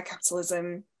 is where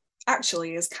capitalism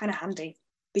actually is kind of handy,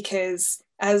 because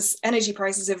as energy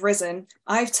prices have risen,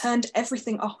 I've turned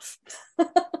everything off.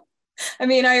 I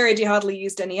mean, I already hardly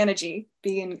used any energy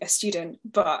being a student,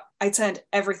 but I turned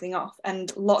everything off,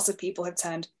 and lots of people have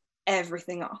turned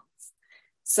everything off.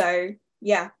 So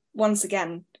yeah, once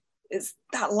again, it's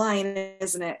that line,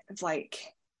 isn't it? Of like,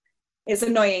 it's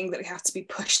annoying that we have to be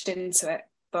pushed into it,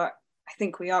 but I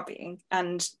think we are being,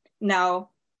 and now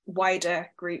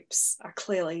wider groups are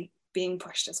clearly being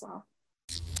pushed as well.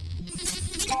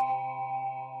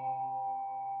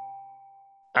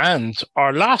 And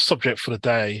our last subject for the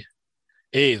day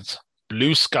is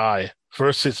Blue Sky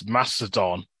versus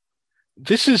Mastodon.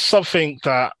 This is something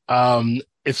that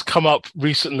it's come up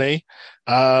recently.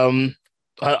 I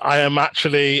am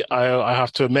actually, I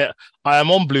have to admit, I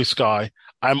am on Blue Sky.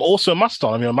 I'm also a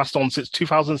Mastodon. I've been on Mastodon since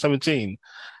 2017.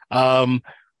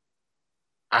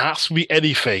 Ask me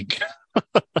anything.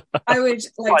 I would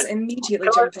like to immediately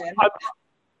jump in.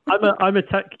 I'm a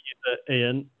tech user,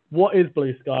 Ian. What is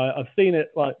Blue Sky? I've seen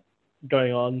it like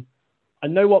going on. I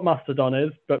know what Mastodon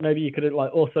is, but maybe you could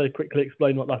like also quickly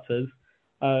explain what that is.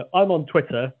 I'm on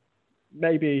Twitter.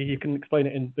 Maybe you can explain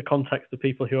it in the context of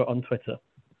people who are on Twitter.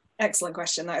 Excellent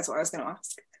question. That is what I was going to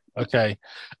ask. Okay.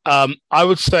 I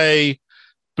would say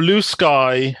Blue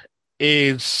Sky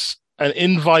is an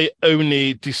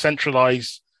invite-only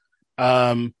decentralized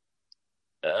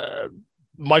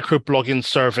microblogging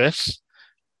service.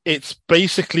 It's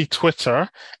basically Twitter.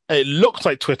 It looks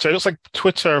like Twitter. It looks like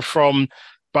Twitter from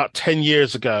about 10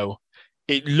 years ago.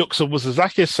 It was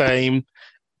exactly the same,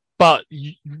 but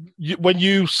when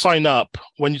you sign up,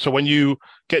 when you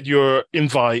get your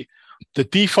invite, the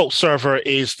default server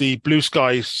is the Blue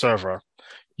Sky server.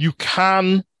 You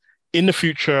can, in the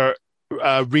future,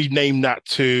 rename that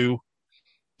to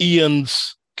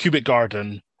Ian's Cubic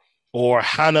Garden or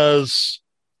Hannah's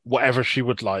whatever she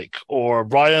would like, or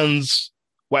Ryan's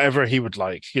whatever he would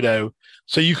like,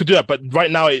 So you could do that, but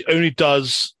right now it only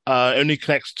only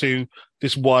connects to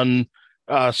this one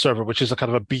server, which is a kind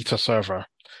of a beta server.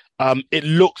 It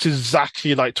looks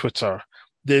exactly like Twitter.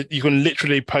 You can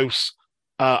literally post,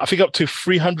 I think, up to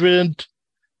 300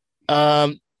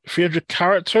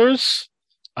 characters.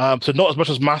 So not as much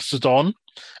as Mastodon.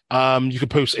 You can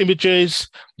post images.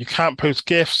 You can't post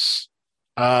GIFs.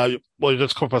 Well,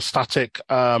 just call it static.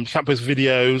 You can't post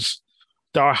videos.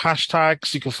 There are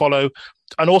hashtags you can follow.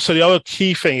 And also the other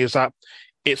key thing is that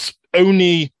it's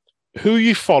only who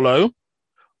you follow,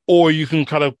 or you can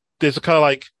there's a kind of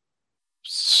like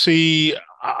see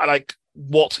like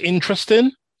what's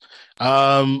interesting.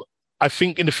 I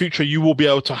think in the future you will be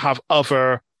able to have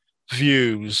other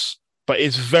views, but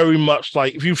it's very much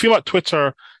like if you feel like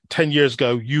Twitter 10 years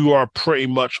ago, you are pretty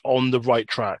much on the right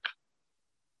track.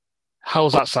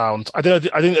 How's that sound? I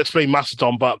didn't explain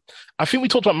Mastodon, but I think we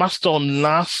talked about Mastodon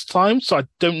last time, so I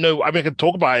don't know. I mean, I can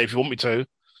talk about it if you want me to.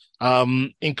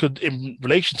 In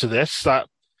relation to this,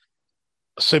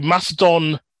 so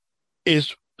Mastodon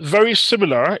is very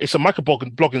similar. It's a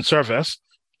microblogging service,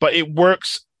 but it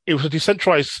works. It was a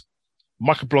decentralized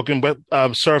microblogging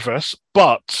web service,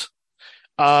 but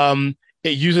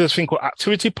it uses a thing called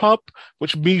ActivityPub,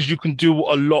 which means you can do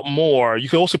a lot more. You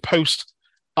can also post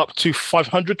up to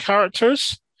 500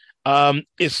 characters. I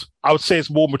would say it's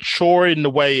more mature in the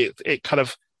way it kind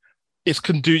of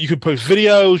can do. You can post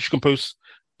videos, you can post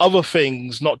other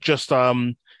things, not just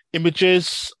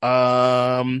images. There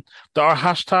are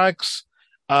hashtags,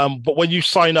 but when you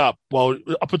sign up, well,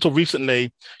 up until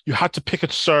recently, you had to pick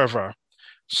a server.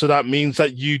 So that means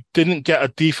that you didn't get a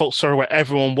default server where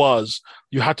everyone was.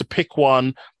 You had to pick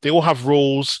one. They all have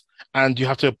rules, and you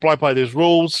have to abide by those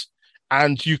rules.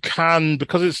 And you can,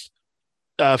 because it's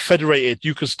federated,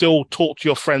 you can still talk to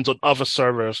your friends on other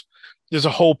servers. There's a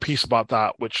whole piece about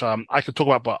that, which I could talk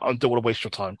about, but I don't want to waste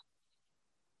your time.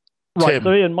 Right. Tim.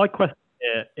 So, Ian, my question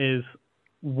here is,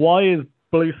 why is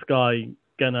Blue Sky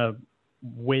going to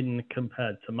win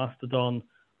compared to Mastodon,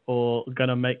 or going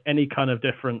to make any kind of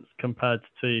difference compared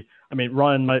to, I mean,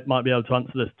 Ryan might be able to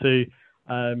answer this too.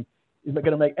 Is it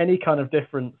going to make any kind of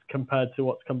difference compared to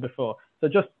what's come before? So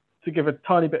just to give a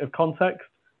tiny bit of context,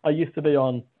 I used to be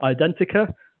on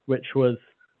Identica, which was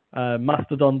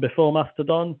Mastodon before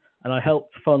Mastodon, and I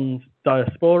helped fund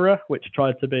Diaspora, which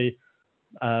tried to be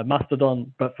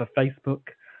Mastodon but for Facebook.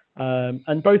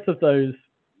 And both of those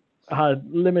had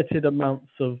limited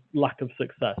amounts of lack of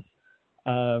success.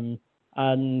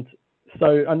 And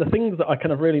the things that I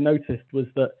kind of really noticed was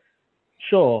that,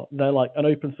 sure, they're like an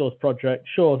open source project.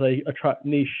 Sure, they attract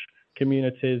niche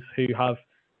communities who have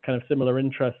kind of similar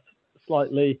interests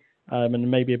slightly, and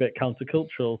maybe a bit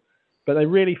countercultural, but they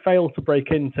really fail to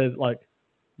break into like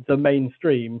the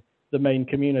mainstream, the main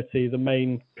community, the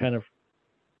main kind of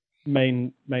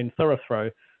main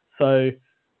thoroughfare. So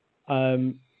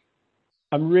I'm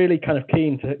really kind of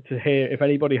keen to hear if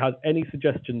anybody has any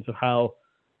suggestions of how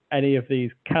any of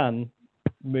these can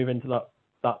move into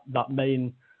that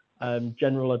main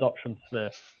general adoption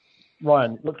sphere.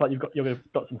 Ryan, looks like you've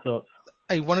got some thoughts.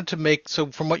 I wanted to make, so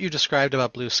from what you described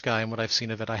about Blue Sky and what I've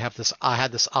seen of it, I had this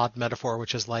odd metaphor,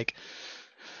 which is like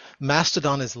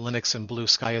Mastodon is Linux and Blue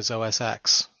Sky is OS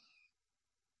X.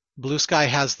 Blue Sky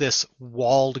has this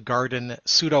walled garden,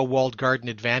 pseudo walled garden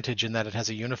advantage in that it has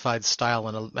a unified style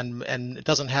and it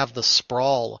doesn't have the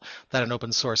sprawl that an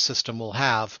open source system will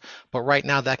have. But right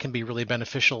now that can be really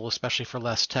beneficial, especially for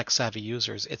less tech savvy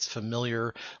users. It's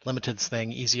familiar, limited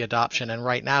thing, easy adoption, and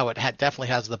right now it definitely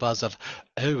has the buzz of,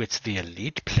 oh, it's the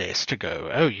elite place to go.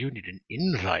 Oh, you need an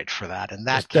invite for that, and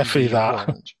that It's can definitely be that.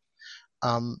 important.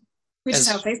 Which is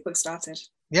how Facebook started.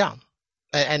 Yeah,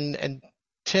 and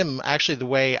Tim, actually, the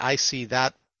way I see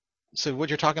that, so what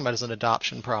you're talking about is an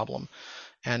adoption problem.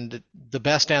 And the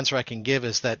best answer I can give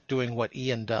is that doing what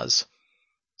Ian does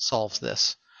solves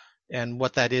this. And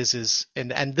what that is,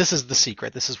 and this is the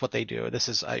secret. This is what they do. This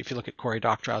is, if you look at Cory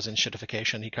Doctorow's in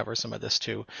Shitification, he covers some of this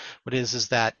too. What it is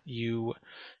that you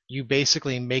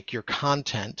basically make your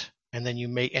content, and then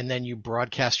you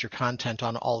broadcast your content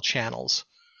on all channels.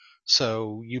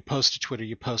 So you post to Twitter,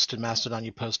 you post to Mastodon,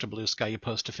 you post to Blue Sky, you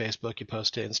post to Facebook, you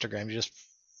post to Instagram, you just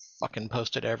fucking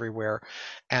post it everywhere.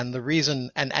 And the reason,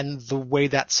 and the way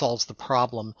that solves the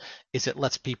problem is it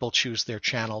lets people choose their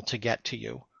channel to get to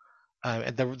you.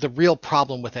 The real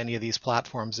problem with any of these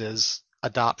platforms is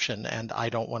adoption, and I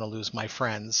don't want to lose my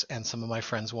friends, and some of my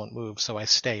friends won't move, so I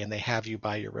stay, and they have you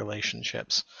by your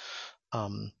relationships.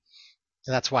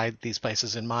 That's why these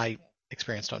places, in my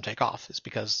experience, don't take off, is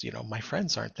because, my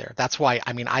friends aren't there. That's why,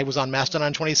 I was on Mastodon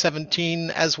in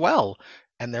 2017 as well,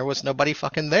 and there was nobody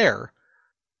fucking there.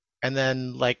 And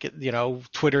then,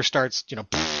 Twitter starts,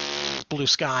 blue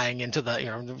skying into the,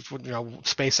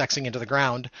 SpaceXing into the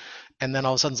ground. And then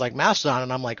all of a sudden it's like Mastodon,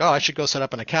 and I'm like, oh, I should go set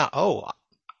up an account. Oh,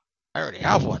 I already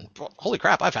have one. Holy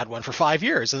crap, I've had one for 5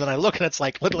 years. And then I look and it's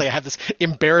like, literally, I have this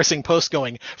embarrassing post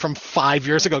going from 5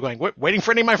 years ago going, waiting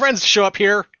for any of my friends to show up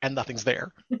here, and nothing's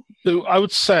there. So I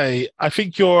would say, I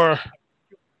think your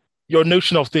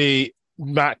notion of the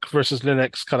Mac versus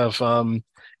Linux kind of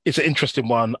is an interesting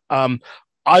one.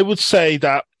 I would say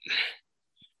that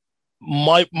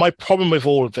my problem with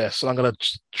all of this, and I'm going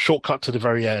to shortcut to the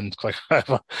very end, because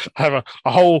I have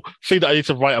a whole thing that I need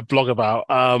to write a blog about.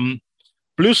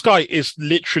 Blue Sky is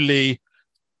literally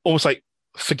almost like,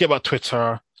 forget about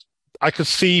Twitter. I could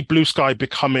see Blue Sky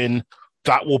becoming,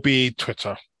 that will be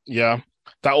Twitter. Yeah.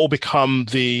 That will become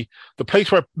the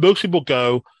place where most people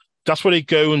go. That's where they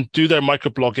go and do their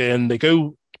microblogging. They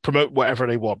go promote whatever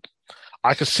they want.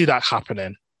 I can see that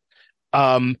happening.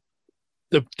 The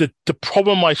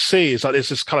problem I see is that there's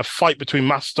this kind of fight between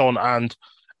Mastodon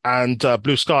and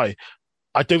Blue Sky.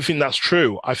 I don't think that's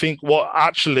true. I think what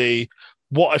I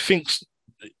think's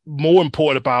more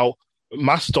important about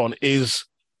Mastodon is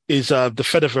the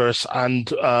Fediverse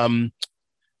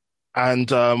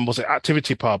and was it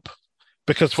ActivityPub?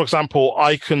 Because, for example,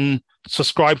 I can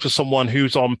subscribe to someone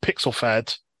who's on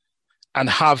PixelFed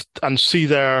and see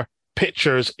their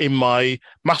pictures in my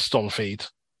Mastodon feed.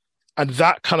 And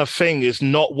that kind of thing is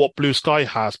not what Blue Sky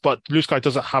has, but Blue Sky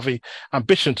doesn't have the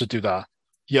ambition to do that.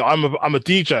 Yeah, I'm a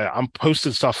DJ. I'm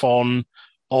posting stuff on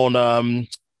PeerTube.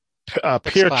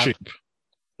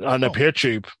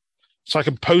 PeerTube. So I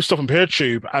can post stuff on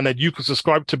PeerTube, and then you can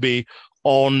subscribe to me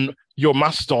on your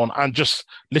Mastodon and just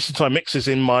listen to my mixes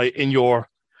in your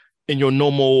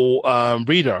normal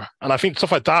reader. And I think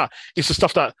stuff like that is the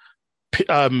stuff that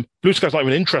Blue Sky's not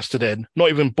even interested in, not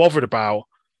even bothered about.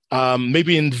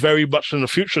 Maybe in very much in the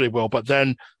future they will, but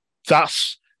then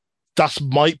that's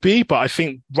might be. But I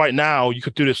think right now you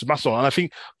could do this with Mastodon, and I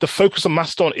think the focus on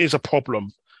Mastodon is a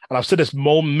problem. And I've said this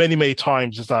many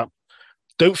times: is that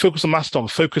don't focus on Mastodon,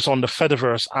 focus on the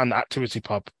Fediverse and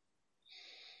ActivityPub.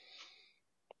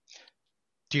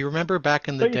 Do you remember back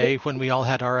in the day when we all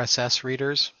had RSS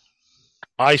readers?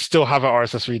 I still have an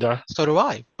RSS reader. So do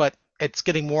I, but it's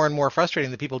getting more and more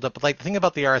frustrating that people do. But the thing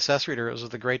about the RSS reader, it was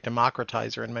the great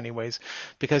democratizer in many ways,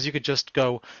 because you could just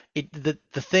go. The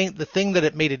thing that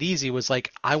it made it easy was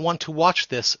like, I want to watch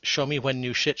this. Show me when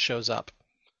new shit shows up.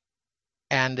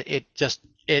 And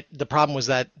the problem was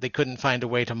that they couldn't find a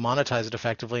way to monetize it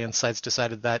effectively, and sites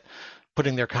decided that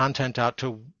putting their content out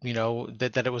to,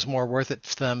 that it was more worth it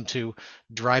for them to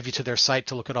drive you to their site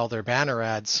to look at all their banner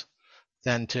ads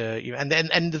than to,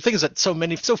 and the thing is that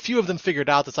so few of them figured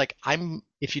out that's like,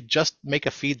 if you just make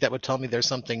a feed that would tell me there's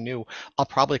something new, I'll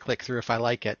probably click through if I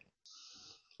like it.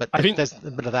 But I think there's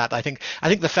a bit of that. I think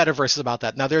the Fediverse is about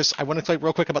that. Now I want to talk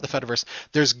real quick about the Fediverse.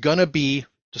 There's gonna be,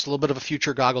 just a little bit of a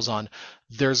future goggles on,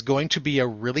 there's going to be a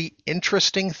really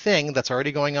interesting thing that's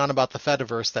already going on about the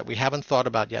Fediverse that we haven't thought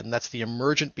about yet, and that's the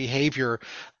emergent behavior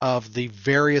of the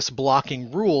various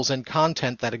blocking rules and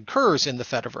content that occurs in the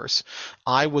Fediverse.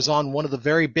 I was on one of the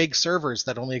very big servers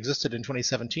that only existed in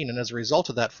 2017, and as a result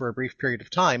of that, for a brief period of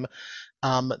time,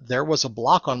 there was a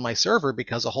block on my server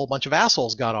because a whole bunch of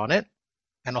assholes got on it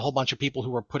and a whole bunch of people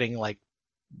who were putting like,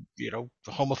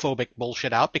 homophobic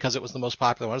bullshit out because it was the most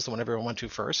popular one, it's the one everyone went to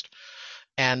first.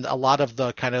 And a lot of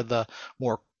the kind of the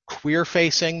more queer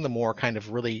facing, the more kind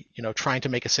of really, trying to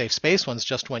make a safe space ones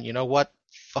just went, you know what,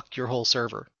 fuck your whole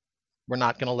server. We're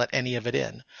not going to let any of it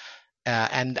in.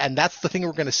 And that's the thing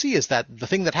we're going to see, is that the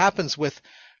thing that happens with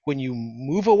when you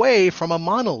move away from a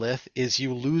monolith is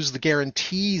you lose the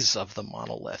guarantees of the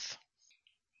monolith.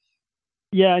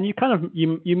 Yeah, and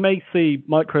you may see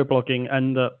microblogging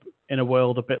end up in a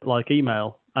world a bit like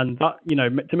email, and that,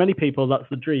 to many people that's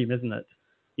the dream, isn't it?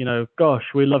 Gosh,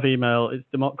 we love email. It's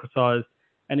democratized.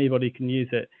 Anybody can use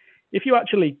it. If you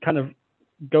actually kind of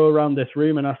go around this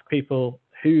room and ask people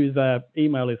who their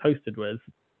email is hosted with,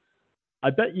 I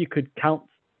bet you could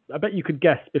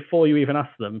guess before you even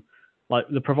ask them, like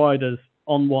the providers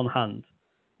on one hand.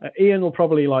 Ian will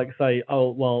probably say,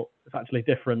 oh, well, it's actually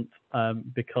different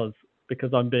because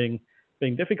I'm being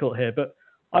difficult here. But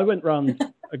I went round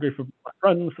a group of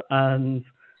friends and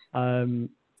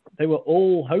they were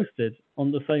all hosted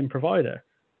on the same provider,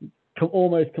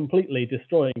 almost completely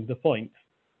destroying the point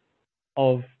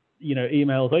of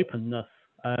email's openness,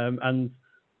 and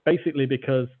basically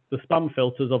because the spam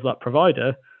filters of that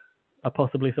provider are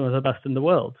possibly some of the best in the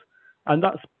world. And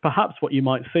that's perhaps what you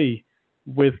might see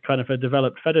with kind of a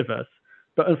developed Fediverse.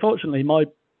 But unfortunately,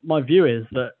 my view is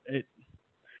that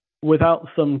without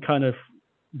some kind of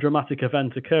dramatic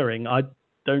event occurring, I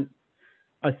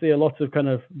see a lot of kind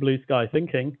of blue sky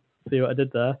thinking. See what I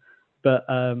did there? But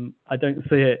I don't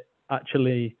see it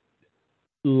actually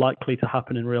likely to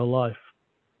happen in real life.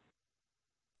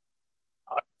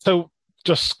 So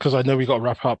just because I know we got to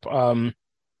wrap up,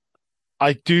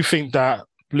 I do think that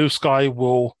Blue Sky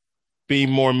will be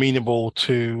more amenable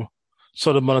to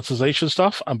sort of monetization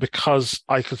stuff, and because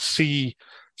I could see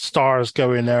stars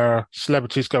go in there,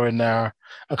 celebrities go in there,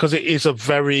 because it is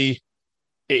very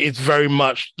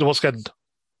much, once again,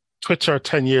 Twitter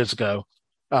 10 years ago,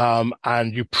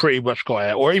 and you pretty much got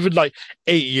it, or even like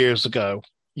 8 years ago,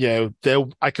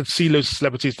 I could see loads of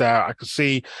celebrities there. I could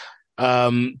see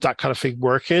that kind of thing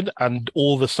working, and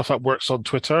all the stuff that works on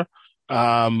Twitter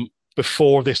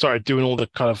before they started doing all the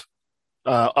kind of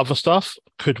other stuff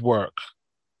could work.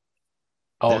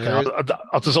 Oh, okay.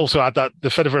 I'll just also add that the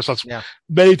Fediverse has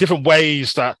many different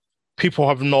ways that people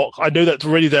have not. I know that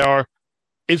really there are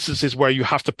instances where you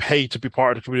have to pay to be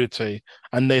part of the community,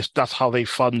 and that's how they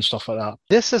fund stuff like that.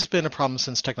 This has been a problem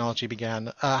since technology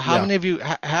began. How many of you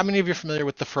are familiar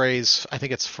with the phrase, I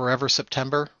think it's Forever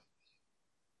September?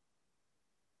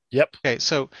 Yep. Okay,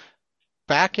 so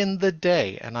back in the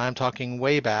day, and I'm talking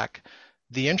way back,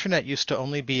 the internet used to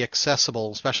only be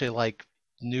accessible, especially like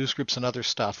news groups and other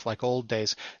stuff, like old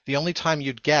days. The only time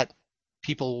you'd get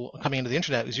people coming into the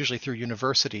internet was usually through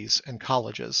universities and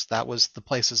colleges. That was the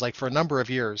places, like for a number of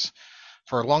years,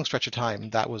 for a long stretch of time,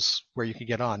 that was where you could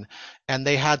get on. And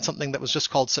they had something that was just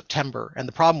called September. And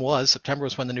the problem was September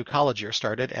was when the new college year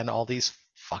started, and all these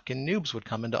fucking noobs would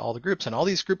come into all the groups, and all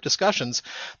these group discussions,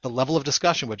 the level of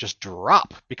discussion would just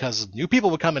drop because new people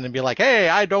would come in and be like, hey,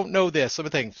 I don't know this sort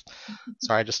of thing.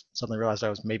 Sorry, I just suddenly realized I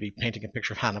was maybe painting a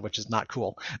picture of Hannah, which is not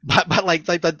cool. But like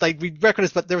we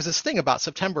recognize, but there was this thing about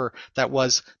September that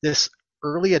was this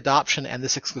early adoption and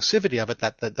this exclusivity of it,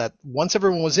 that once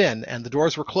everyone was in and the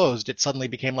doors were closed, it suddenly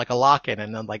became like a lock-in,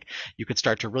 and then like you could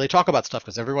start to really talk about stuff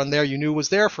because everyone there you knew was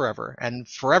there forever. And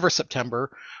Forever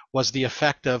September was the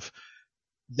effect of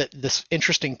this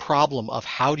interesting problem of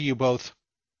how do you both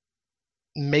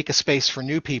make a space for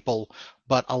new people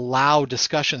but allow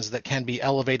discussions that can be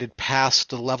elevated past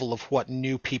the level of what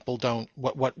new people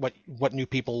new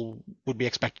people would be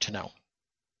expected to know.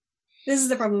 This is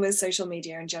the problem with social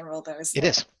media in general, though, isn't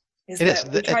it? It is.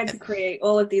 We tried to create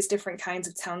all of these different kinds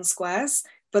of town squares,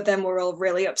 but then we're all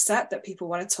really upset that people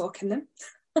want to talk in them.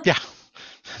 Yeah.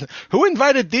 Who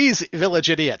invited these village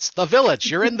idiots? The village.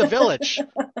 You're in the village.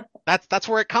 That's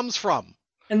where it comes from.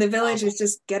 And the village is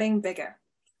just getting bigger.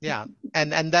 Yeah,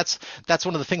 and that's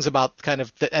one of the things about kind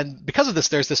of and because of this,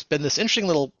 there's been this interesting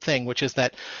little thing, which is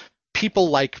that people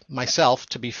like myself,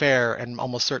 to be fair, and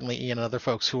almost certainly Ian and other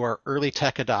folks who are early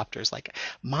tech adopters, like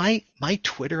my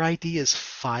Twitter ID is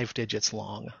 5 digits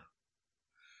long.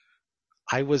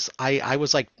 I was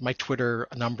like, my Twitter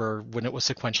number when it was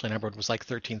sequentially numbered was like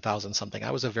 13,000 something.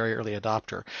 I was a very early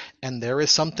adopter, and there is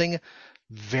something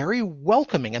very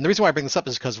welcoming. And the reason why I bring this up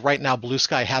is because right now Blue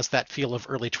Sky has that feel of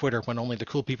early Twitter when only the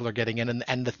cool people are getting in.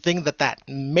 And the thing that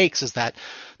makes is that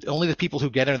only the people who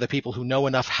get in are the people who know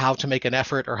enough how to make an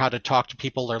effort or how to talk to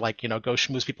people, or like, go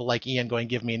schmooze people like Ian going,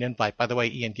 give me an invite. By the way,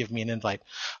 Ian, give me an invite.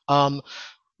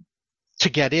 To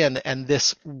get in. And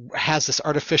this has this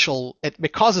artificial,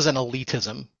 it causes an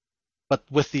elitism but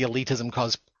with the elitism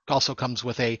also comes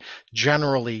with a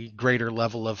generally greater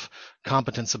level of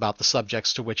competence about the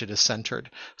subjects to which it is centered.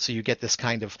 So you get this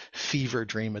kind of fever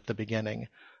dream at the beginning.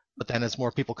 But then as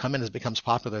more people come in, as it becomes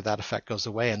popular, that effect goes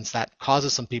away, and that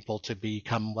causes some people to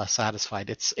become less satisfied.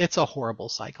 It's a horrible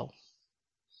cycle.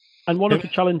 And one of the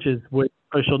challenges with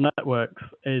social networks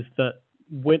is that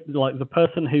the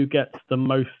person who gets the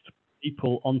most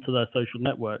people onto their social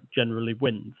network generally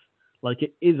wins. Like,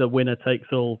 it is a winner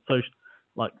takes all social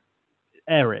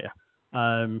area.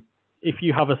 If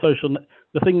you have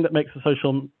the thing that makes a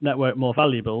social network more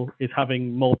valuable is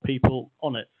having more people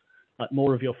on it, like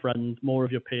more of your friends, more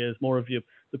of your peers, more of the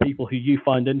people who you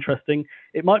find interesting.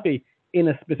 It might be in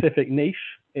a specific niche.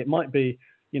 It might be,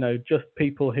 just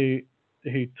people who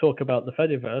talk about the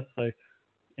Fediverse. So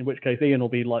in which case Ian will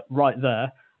be like right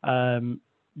there.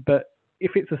 But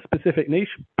if it's a specific niche,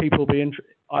 people will be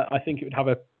I think it would have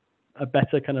a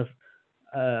better kind of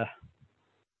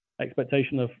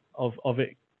expectation of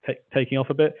it taking off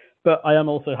a bit. But I am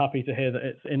also happy to hear that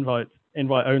its invite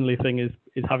only thing is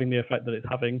having the effect that it's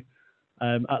having,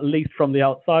 at least from the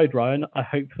outside. Ryan, I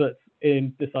hope that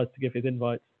Ian decides to give his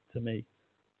invite to me.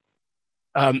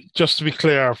 Just to be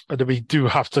clear, that we do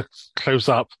have to close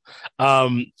up.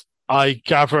 I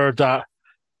gather that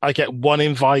I get one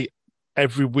invite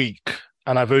every week,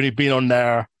 and I've only been on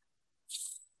there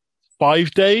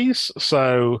 5 days,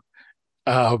 so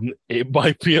it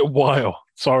might be a while.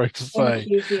 Sorry to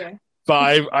say,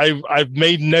 but I've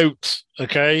made notes.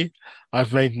 Okay,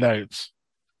 I've made notes.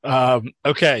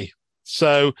 Okay,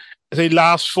 so the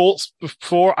last thoughts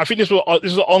before. I think this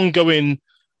is an ongoing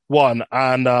one,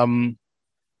 and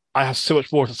I have so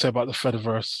much more to say about the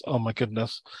Fediverse. Oh my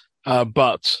goodness!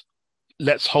 But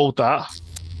let's hold that.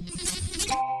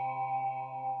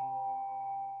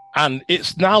 And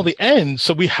it's now the end,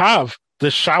 so we have the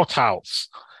shout-outs.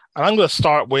 And I'm going to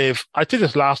start with, I did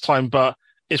this last time, but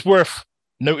it's worth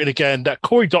noting again that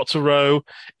Corey Doctorow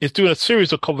is doing a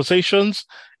series of conversations,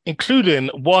 including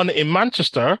one in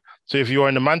Manchester. So if you're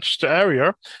in the Manchester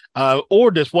area,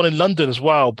 or there's one in London as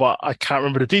well, but I can't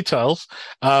remember the details.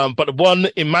 But the one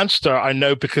in Manchester, I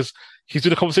know because he's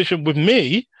doing a conversation with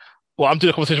me. Well, I'm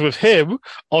doing a conversation with him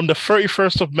on the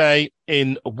 31st of May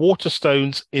in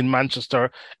Waterstones in Manchester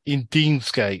in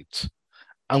Deansgate.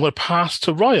 I'm going to pass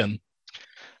to Ryan.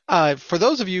 For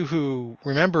those of you who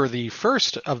remember the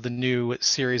first of the new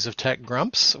series of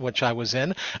Techgrumps, which I was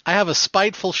in, I have a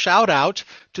spiteful shout out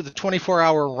to the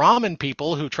 24-hour ramen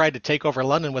people who tried to take over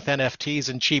London with NFTs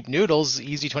and cheap noodles,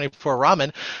 Easy 24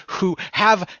 Ramen, who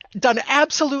have done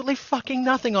absolutely fucking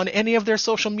nothing on any of their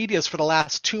social medias for the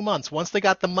last 2 months. Once they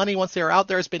got the money, once they were out,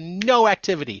 there has been no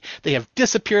activity. They have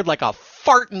disappeared like a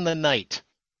fart in the night.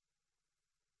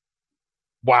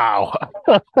 Wow.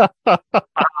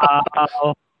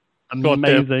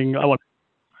 Amazing.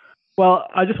 Well,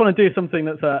 I just want to do something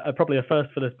that's probably a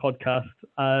first for this podcast,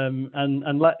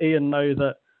 and let Ian know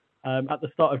that at the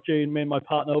start of June, me and my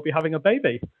partner will be having a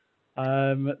baby. We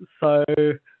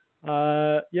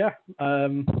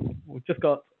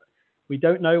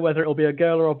don't know whether it'll be a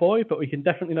girl or a boy, but we can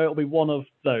definitely know it'll be one of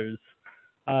those.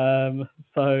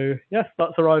 So yes,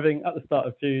 that's arriving at the start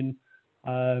of June,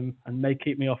 and may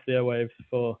keep me off the airwaves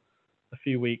for a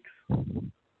few weeks.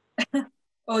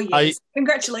 Oh, yes.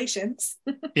 Congratulations.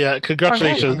 Yeah,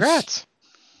 congratulations. Congrats.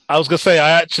 I was going to say,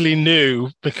 I actually knew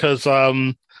because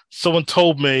someone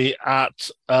told me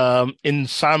in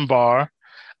Sandbar,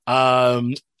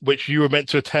 which you were meant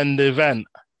to attend the event.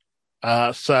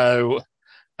 So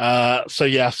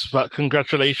yes, but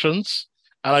congratulations.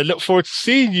 And I look forward to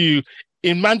seeing you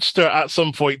in Manchester at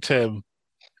some point, Tim.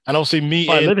 And obviously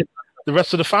meeting the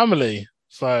rest of the family.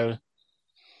 So,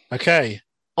 okay.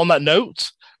 On that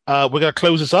note, we're going to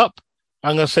close this up.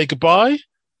 I'm going to say goodbye,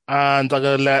 and I'm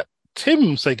going to let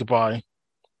Tim say goodbye.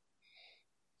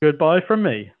 Goodbye from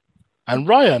me. And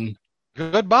Ryan.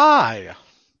 Goodbye.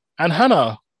 And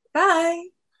Hannah. Bye.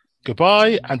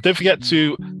 Goodbye, and don't forget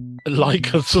to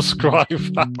like and subscribe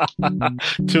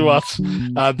to us.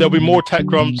 There'll be more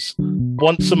Techgrumps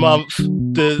once a month.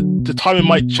 The timing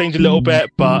might change a little bit,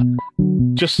 but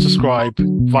just subscribe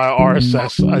via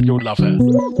RSS and you'll love it.